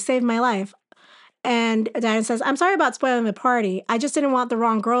mean? You saved my life. And Diane says, I'm sorry about spoiling the party. I just didn't want the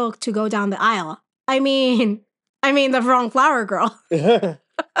wrong girl to go down the aisle. I mean the wrong flower girl.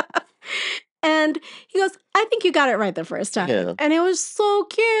 And he goes, I think you got it right the first time. Yeah. And it was so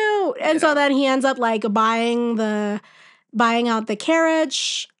cute. And so then he ends up like buying out the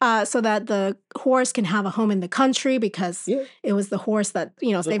carriage so that the horse can have a home in the country because it was the horse that,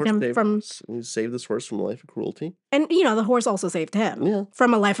 saved him from... He saved this horse from a life of cruelty. And, the horse also saved him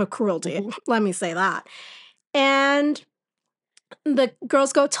from a life of cruelty. Let me say that. And the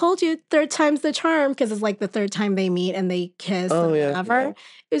girls go, told you, third time's the charm, because it's like the third time they meet and they kiss and whatever. Yeah.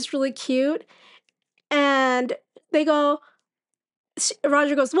 It's really cute. And they go,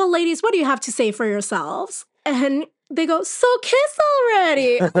 Roger goes, well, ladies, what do you have to say for yourselves? And they go, so kiss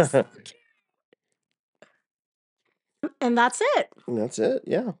already. And that's it. And that's it,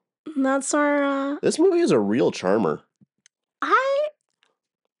 yeah. That's our... This movie is a real charmer. I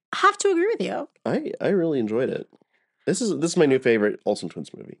have to agree with you. I really enjoyed it. This is my new favorite Olsen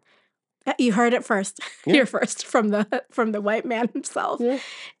Twins movie. You heard it first. Yeah. Here first from the white man himself. Yeah.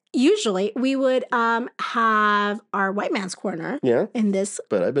 Usually we would have our white man's corner. Yeah. In this,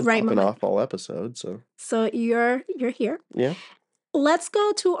 but I've been popping off all episodes, so you're here. Yeah. Let's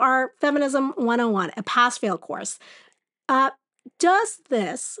go to our Feminism 101, a pass-fail course. Does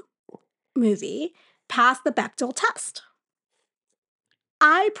this movie pass the Bechdel test?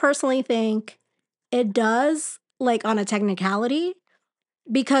 I personally think it does, like on a technicality,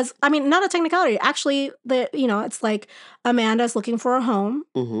 because I mean, not a technicality. Actually, it's like Amanda's looking for a home,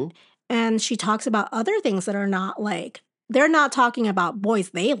 and she talks about other things that are not like, they're not talking about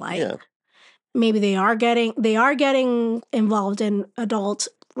boys they like. Yeah. Maybe they are getting involved in adult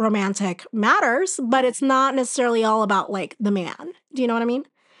romantic matters, but it's not necessarily all about like the man. Do you know what I mean?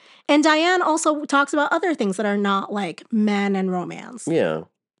 And Diane also talks about other things that are not like men and romance. Yeah.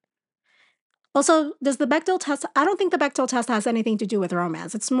 Also, does the Bechdel test, I don't think the Bechdel test has anything to do with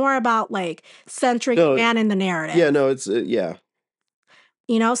romance. It's more about like centering man in the narrative. Yeah, no, it's, yeah.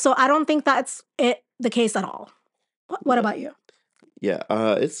 So I don't think that's the case at all. What about you? Yeah,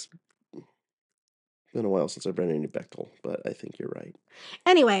 it's been a while since I've read any Bechdel, but I think you're right.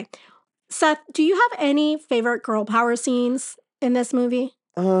 Anyway, Seth, do you have any favorite girl power scenes in this movie?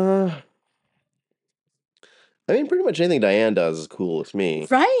 I mean, pretty much anything Diane does is cool with me.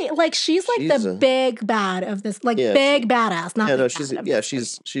 Right? Like she's like the big bad of this, like big badass. Not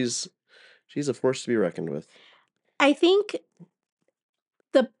she's a force to be reckoned with. I think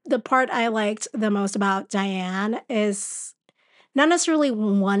the part I liked the most about Diane is not necessarily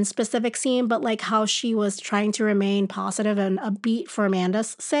one specific scene, but like how she was trying to remain positive and upbeat for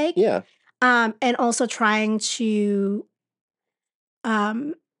Amanda's sake. Yeah. And also trying to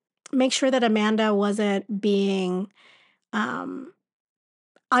make sure that Amanda wasn't being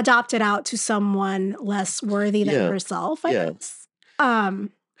adopted out to someone less worthy than herself, I guess. What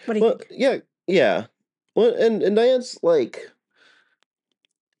do you think? Yeah. Well, and Diane's like,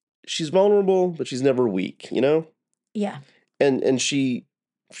 she's vulnerable, but she's never weak, you know? Yeah. And she's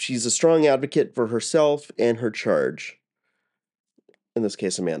a strong advocate for herself and her charge. In this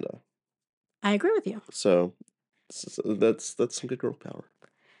case, Amanda. I agree with you. So that's some good girl power.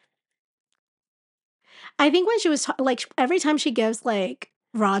 I think when she was like, every time she gives like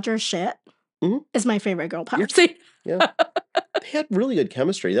Roger shit is my favorite girl power scene. Yeah. They had really good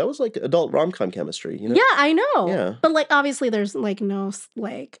chemistry. That was like adult rom-com chemistry, you know? Yeah, I know. Yeah. But like, obviously there's like no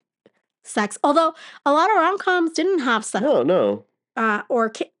like sex. Although a lot of rom-coms didn't have sex. No. A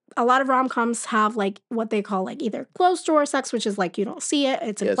lot of rom-coms have like what they call like either closed door sex, which is like you don't see it,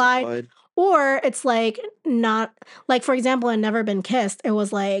 it's implied. Or it's like not, like for example, in Never Been Kissed, it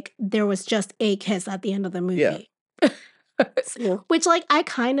was like there was just a kiss at the end of the movie. Yeah. Which like I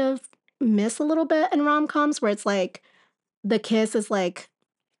kind of miss a little bit in rom-coms where it's like the kiss is like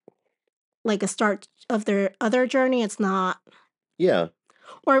a start of their other journey. It's not. Yeah.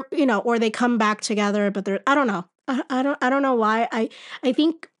 Or, or they come back together, but they're, I don't know. I don't know why. I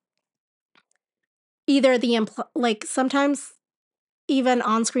think either like sometimes even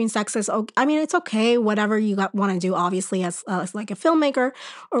on-screen sex is okay. I mean, it's okay, whatever you want to do, obviously, as like a filmmaker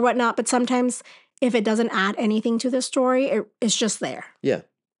or whatnot. But sometimes if it doesn't add anything to the story, it's just there. Yeah.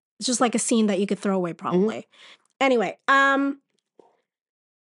 It's just like a scene that you could throw away probably. Anyway,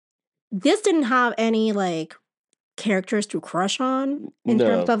 this didn't have any like characters to crush on in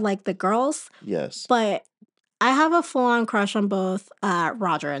terms of like the girls. Yes. But I have a full-on crush on both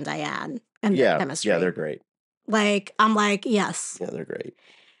Roger and Diane and their chemistry. Yeah, they're great. Like, I'm like, yes. Yeah, they're great.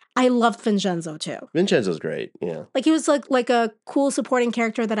 I loved Vincenzo too. Vincenzo's great, yeah. Like he was like a cool supporting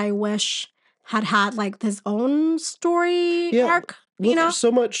character that I wish had like his own story arc. Well, there's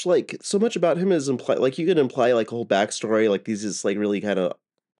so much about him is implied. Like you could imply like a whole backstory. Like he's this like really kind of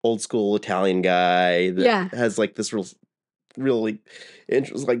old school Italian guy that has like this really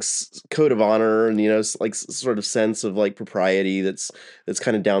like code of honor and like sort of sense of like propriety that's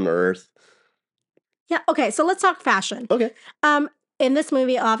kind of down to earth. Yeah. Okay. So let's talk fashion. Okay. In this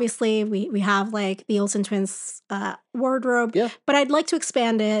movie, obviously, we have like the Olsen twins wardrobe. Yeah. But I'd like to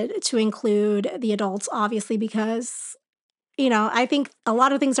expand it to include the adults, obviously, because I think a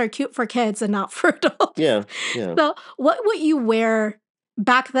lot of things are cute for kids and not for adults. Yeah. So what would you wear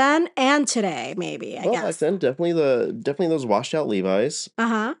back then and today? Maybe I guess. Back then, definitely those washed out Levi's.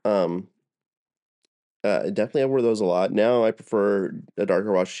 Definitely I wore those a lot. Now I prefer a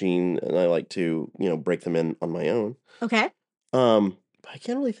darker wash jean, and I like to, break them in on my own. Okay. But I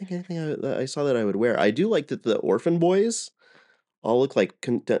can't really think of anything that I saw that I would wear. I do like that the orphan boys all look like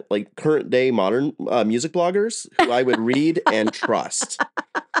current day modern music bloggers who I would read and trust.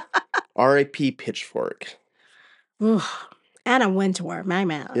 R.I.P. Pitchfork. Ugh. Anna Wintour, my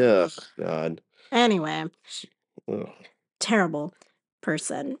man. Ugh, God. Anyway. Ugh. Terrible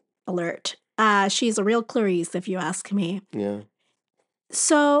person. Alert. She's a real Clarice, if you ask me. Yeah.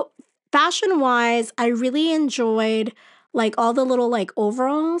 So, fashion-wise, I really enjoyed like all the little like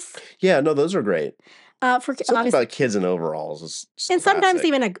overalls. Yeah, no, those are great. For Something about kids in overalls is and sometimes classic.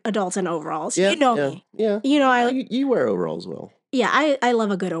 even adults in overalls. Yeah, you know yeah, me. Yeah. You know you wear overalls well. Yeah, I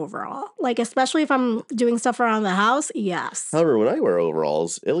love a good overall. Like especially if I'm doing stuff around the house. Yes. However, when I wear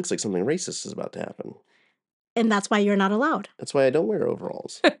overalls, it looks like something racist is about to happen. And that's why you're not allowed. That's why I don't wear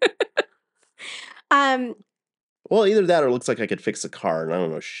overalls. Well, either that or it looks like I could fix a car, and I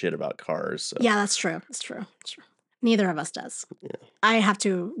don't know shit about cars. So. Yeah, that's true. That's true. That's true. Neither of us does. Yeah. I have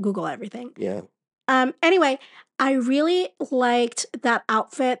to Google everything. Yeah. Anyway, I really liked that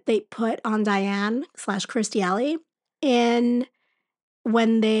outfit they put on Diane / Kirstie Alley in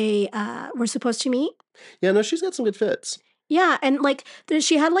when they were supposed to meet. Yeah, no, she's got some good fits. Yeah, and like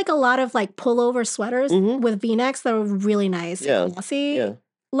she had like a lot of like pullover sweaters with V-necks that were really nice, classy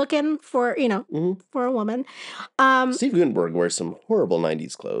looking for for a woman. Steve Guttenberg wears some horrible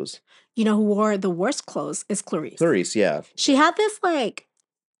 '90s clothes. You know who wore the worst clothes is Clarice. Clarice, yeah. She had this like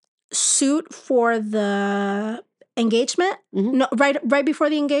suit for the engagement. No, right before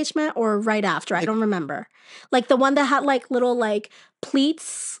the engagement or right after. I don't remember. Like the one that had like little like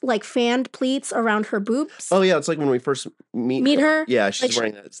pleats, like fanned pleats around her boobs. Oh yeah, it's like when we first meet her. Yeah, she's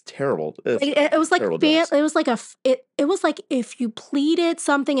wearing that. It's terrible. It was like it was like if you pleated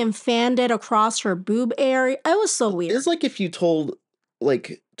something and fanned it across her boob area. It was so weird. It's like if you told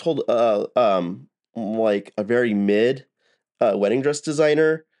like a very mid wedding dress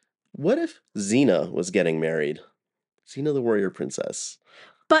designer, what if Xena was getting married? Xena the Warrior Princess.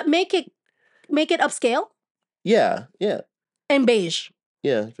 But make it upscale. Yeah, yeah. And beige.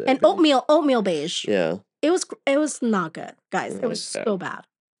 Yeah. And oatmeal beige. Yeah. It was not good, guys. It was so bad.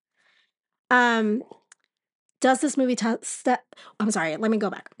 Does this movie I'm sorry, let me go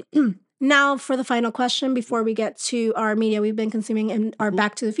back. Now for the final question before we get to our media we've been consuming in our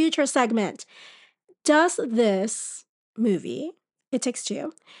Back to the Future segment. Does this movie, It Takes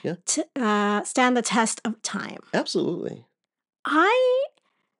Two, stand the test of time? Absolutely.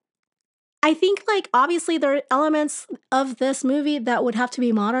 I think, like, obviously there are elements of this movie that would have to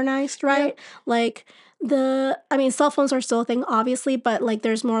be modernized, right? Yeah. Like, cell phones are still a thing, obviously, but, like,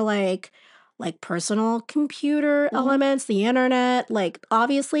 there's more, like personal computer elements, the internet, like,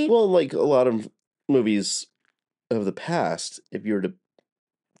 obviously. Well, like, a lot of movies of the past, if you were to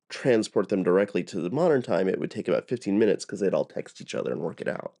transport them directly to the modern time, it would take about 15 minutes because they'd all text each other and work it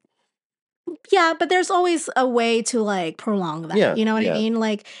out. Yeah, but there's always a way to like prolong that. Yeah, you know what I mean?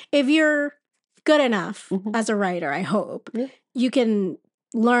 Like if you're good enough as a writer, I hope, you can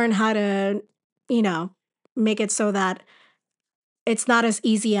learn how to, make it so that it's not as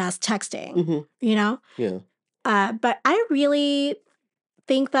easy as texting, you know? Yeah. But I really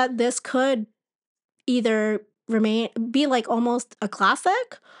think that this could either be like almost a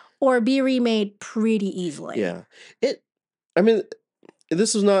classic or be remade pretty easily. Yeah.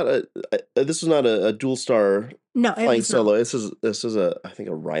 This was not a dual star flying solo. This is I think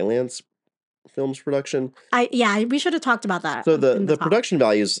a Rylance Films production. We should have talked about that. So the production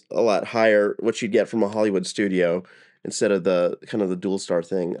value is a lot higher, what you'd get from a Hollywood studio instead of the kind of the dual star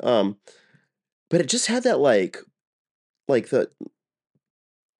thing. But it just had that like the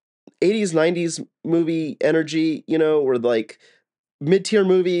 80s 90s movie energy, where like mid-tier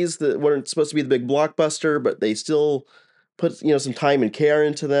movies that weren't supposed to be the big blockbuster, but they still put some time and care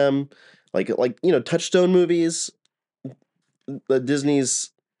into them, like Touchstone movies, the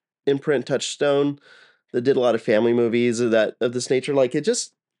Disney's imprint Touchstone that did a lot of family movies of this nature. Like it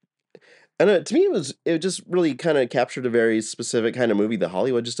just, I don't know, to me it just really kind of captured a very specific kind of movie that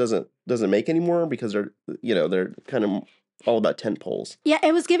Hollywood just doesn't make anymore because they're kind of all about tent poles. Yeah,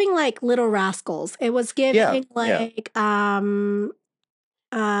 it was giving like Little Rascals. It was giving the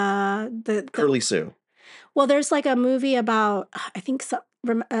Curly Sue. Well, there's like a movie about I think the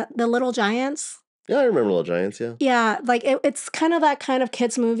Little Giants. Yeah, I remember Little Giants. Yeah. Yeah, like it's kind of that kind of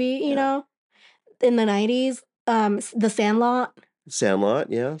kids movie, you know, in the 90s. The Sandlot. Sandlot,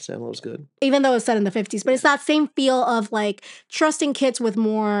 yeah, Sandlot was good. Even though it's set in the 50s, but it's that same feel of like trusting kids with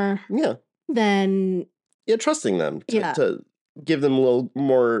more than trusting them to give them a little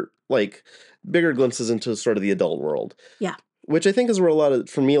more like bigger glimpses into sort of the adult world. Yeah. Which I think is where a lot of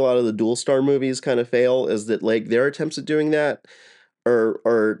the dual star movies kind of fail, is that like their attempts at doing that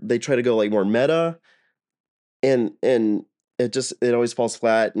or they try to go like more meta, and it always falls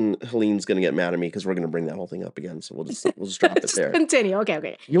flat, and Helene's gonna get mad at me because we're gonna bring that whole thing up again. So we'll just drop it there. Continue.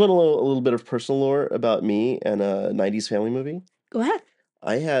 Okay. You want a little bit of personal lore about me and a 90s family movie? Go ahead.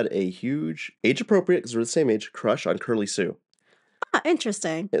 I had a huge, age appropriate because we're the same age, crush on Curly Sue. Ah,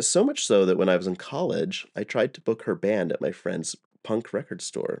 interesting. It's so much so that when I was in college, I tried to book her band at my friend's punk record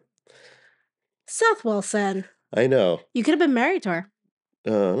store. Seth Wilson. I know. You could have been married to her. I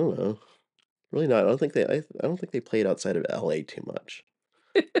don't know. Really not. I don't think they played outside of LA too much.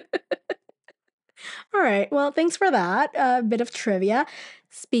 All right. Well, thanks for that. A bit of trivia.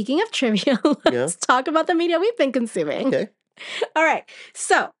 Speaking of trivia, let's talk about the media we've been consuming. Okay. All right.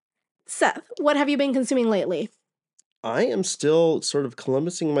 So, Seth, what have you been consuming lately? I am still sort of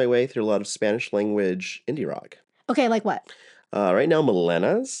Columbusing my way through a lot of Spanish language indie rock. Okay, like what? Right now,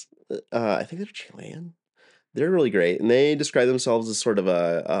 Melenas. I think they're Chilean. They're really great, and they describe themselves as sort of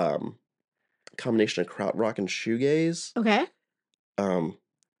a combination of krautrock and shoegaze. Okay.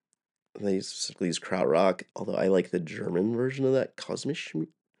 They specifically use krautrock, although I like the German version of that, Kosmisch. I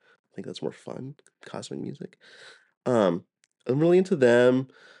think that's more fun, cosmic music. I'm really into them.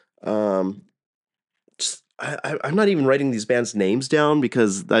 I'm not even writing these bands' names down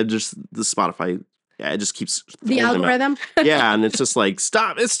because the Spotify, it just keeps the algorithm. Yeah, and it's just like,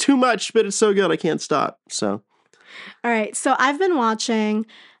 stop! It's too much, but it's so good, I can't stop. So, all right. So I've been watching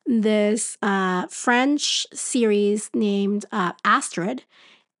this French series named Astrid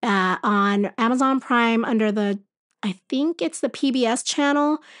on Amazon Prime under I think it's the PBS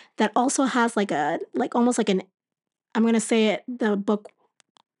channel that also has almost like an, I'm gonna say it the book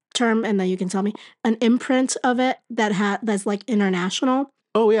term and then you can tell me, an imprint of it that's like international.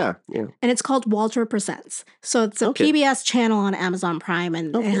 Oh yeah. And it's called Walter Presents. So it's a PBS channel on Amazon Prime,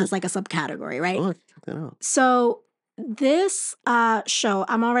 and it has like a subcategory, right? Oh, check that out. So this show,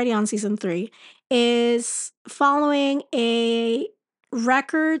 I'm already on season 3, is following a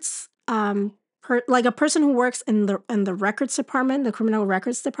records like a person who works in the records department, the criminal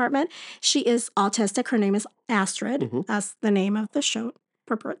records department. She is autistic. Her name is Astrid, as the name of the show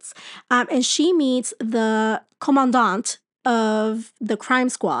purports. And she meets the commandant of the crime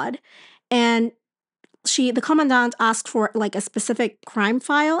squad, and the commandant asks for like a specific crime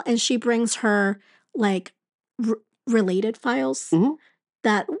file, and she brings her like related files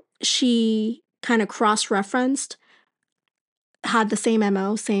that she kind of cross-referenced, had the same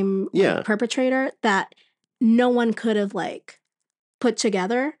MO, same perpetrator, that no one could have like put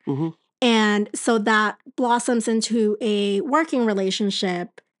together. And so that blossoms into a working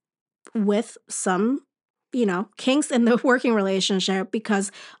relationship with some, kinks in the working relationship because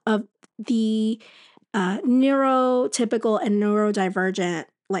of the neurotypical and neurodivergent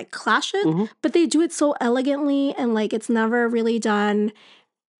like clashes. But they do it so elegantly, and like it's never really done,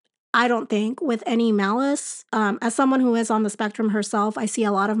 I don't think, with any malice. As someone who is on the spectrum herself, I see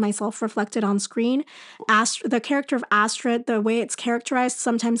a lot of myself reflected on screen. The character of Astrid, the way it's characterized,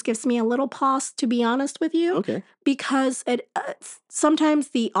 sometimes gives me a little pause, to be honest with you. Okay. Because it sometimes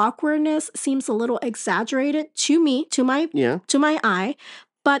the awkwardness seems a little exaggerated to me, to my eye.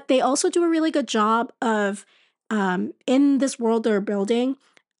 But they also do a really good job of, in this world they're building,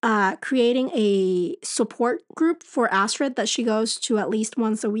 creating a support group for Astrid that she goes to at least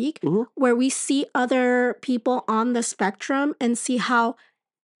once a week, where we see other people on the spectrum and see how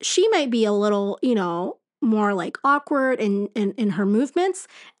she might be a little, more like awkward in her movements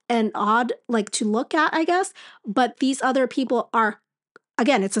and odd, like to look at, I guess. But these other people are,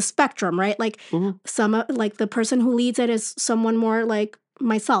 again, it's a spectrum, right? Like some, like the person who leads it is someone more like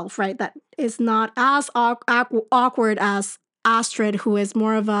myself, right? That is not as awkward as Astrid, who is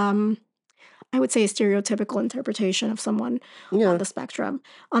more of I would say a stereotypical interpretation of someone on the spectrum,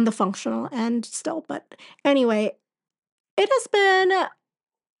 on the functional end still. But anyway, it has been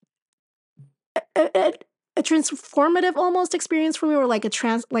a transformative almost experience for me, or like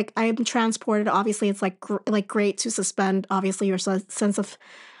I am transported. Obviously, it's like great to suspend obviously your sense of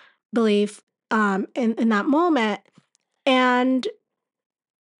belief in that moment, and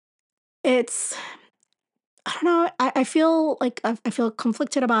it's, I don't know. I feel like I feel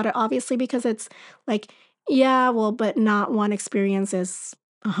conflicted about it, obviously, because it's like, but not one experience is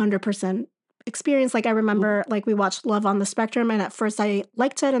 100% experience. Like I remember, like we watched Love on the Spectrum, and at first I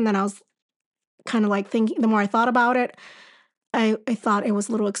liked it, and then I was kind of like thinking. The more I thought about it, I thought it was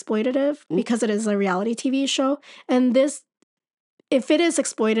a little exploitative because it is a reality TV show, and this, if it is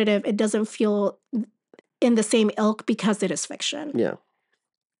exploitative, it doesn't feel in the same ilk because it is fiction. Yeah.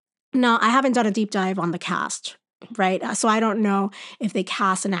 No, I haven't done a deep dive on the cast, right? So I don't know if they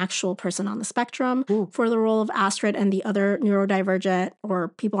cast an actual person on the spectrum for the role of Astrid and the other neurodivergent or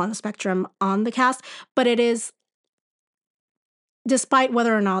people on the spectrum on the cast. But it is, despite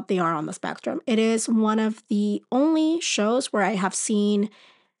whether or not they are on the spectrum, it is one of the only shows where I have seen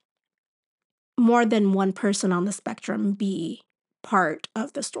more than one person on the spectrum be part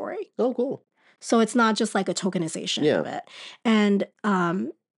of the story. Oh, cool. So it's not just like a tokenization of it. And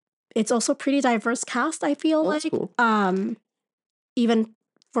it's also pretty diverse cast, I feel like. Cool. Even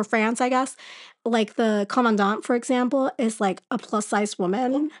for France, I guess. Like the commandant, for example, is like a plus-sized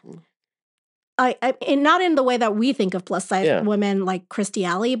woman. And not in the way that we think of plus-sized women like Kirstie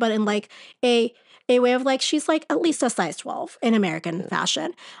Alley, but in like a way of like, she's like at least a size 12 in American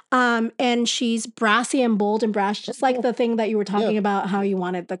fashion. And she's brassy and bold and brash, just like the thing that you were talking about, how you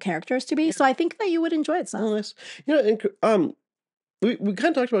wanted the characters to be. So I think that you would enjoy it. So. Oh, nice. And we kind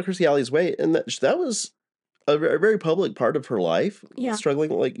of talked about Kirstie Alley's weight, and that was a very public part of her life. Yeah.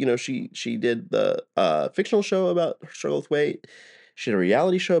 Struggling, like, she did the fictional show about her struggle with weight. She did a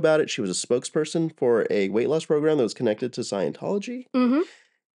reality show about it. She was a spokesperson for a weight loss program that was connected to Scientology. Mm-hmm.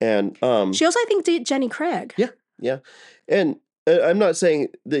 And she also, I think, did Jenny Craig. Yeah. And I'm not saying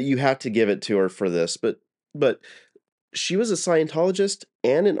that you have to give it to her for this, but she was a Scientologist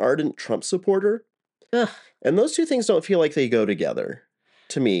and an ardent Trump supporter. Ugh. And those two things don't feel like they go together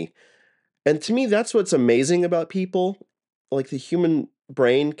to me. And to me, that's what's amazing about people. Like, the human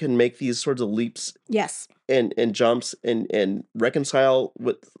brain can make these sorts of leaps. Yes. And jumps and reconcile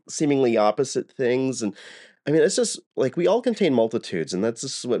with seemingly opposite things. And I mean, it's just like, we all contain multitudes, and that's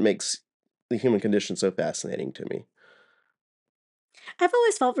just what makes the human condition so fascinating to me. I've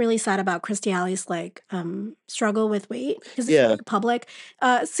always felt really sad about Kirstie Alley's like struggle with weight because it's really public.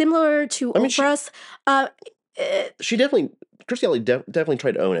 Similar to Oprah's. Kirstie Alley definitely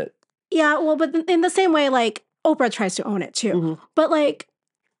tried to own it. Yeah, well, but in the same way, like, Oprah tries to own it too. Mm-hmm. But like,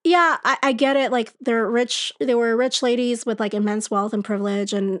 yeah, I get it. Like, they were rich ladies with like immense wealth and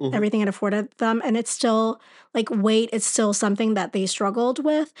privilege and everything it afforded them. And it's still like weight is still something that they struggled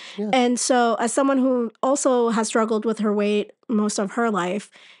with. Yeah. And so as someone who also has struggled with her weight most of her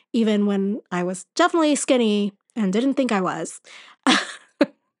life, even when I was definitely skinny and didn't think I was,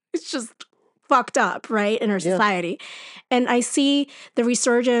 it's just fucked up, right, in our society. And I see the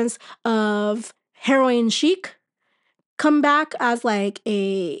resurgence of heroin chic come back as like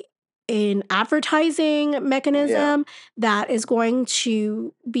an advertising mechanism that is going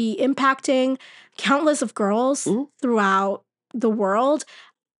to be impacting countless of girls throughout the world.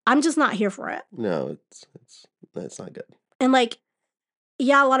 I'm just not here for it. No, it's not good. And like,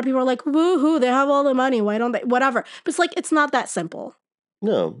 yeah, a lot of people are like, woohoo, they have all the money. Why don't they? Whatever. But it's like, it's not that simple.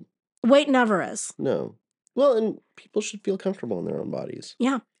 No. Weight never is. No. Well, and people should feel comfortable in their own bodies.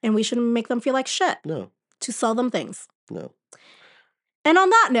 Yeah. And we shouldn't make them feel like shit. No. To sell them things. No. And on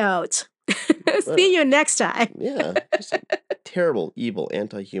that note, see you next time. Yeah. Just a terrible, evil,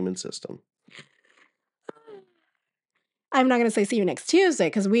 anti-human system. I'm not going to say see you next Tuesday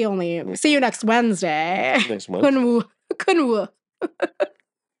because we only see you next Wednesday. Next month. Kunwu.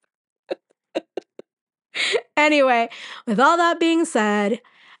 Anyway, with all that being said,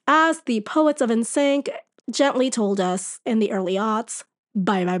 as the poets of NSYNC gently told us in the early aughts,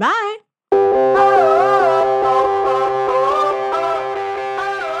 bye, bye, bye.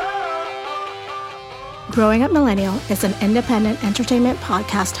 Growing Up Millennial is an independent entertainment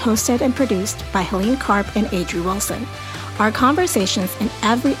podcast hosted and produced by Helene Karp and Adri Wilson. Our conversations in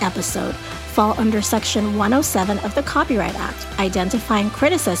every episode fall under Section 107 of the Copyright Act, identifying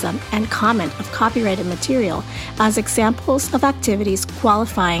criticism and comment of copyrighted material as examples of activities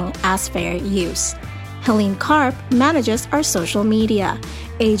qualifying as fair use. Helene Karp manages our social media.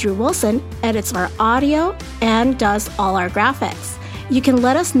 Adri Wilson edits our audio and does all our graphics. You can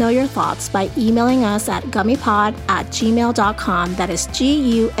let us know your thoughts by emailing us at gummypod@gmail.com. That is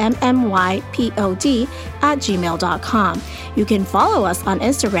GUMMYPOD@gmail.com. You can follow us on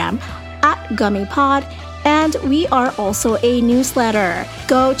Instagram @gummypod, and we are also a newsletter.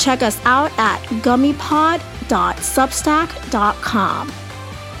 Go check us out at gummypod.substack.com.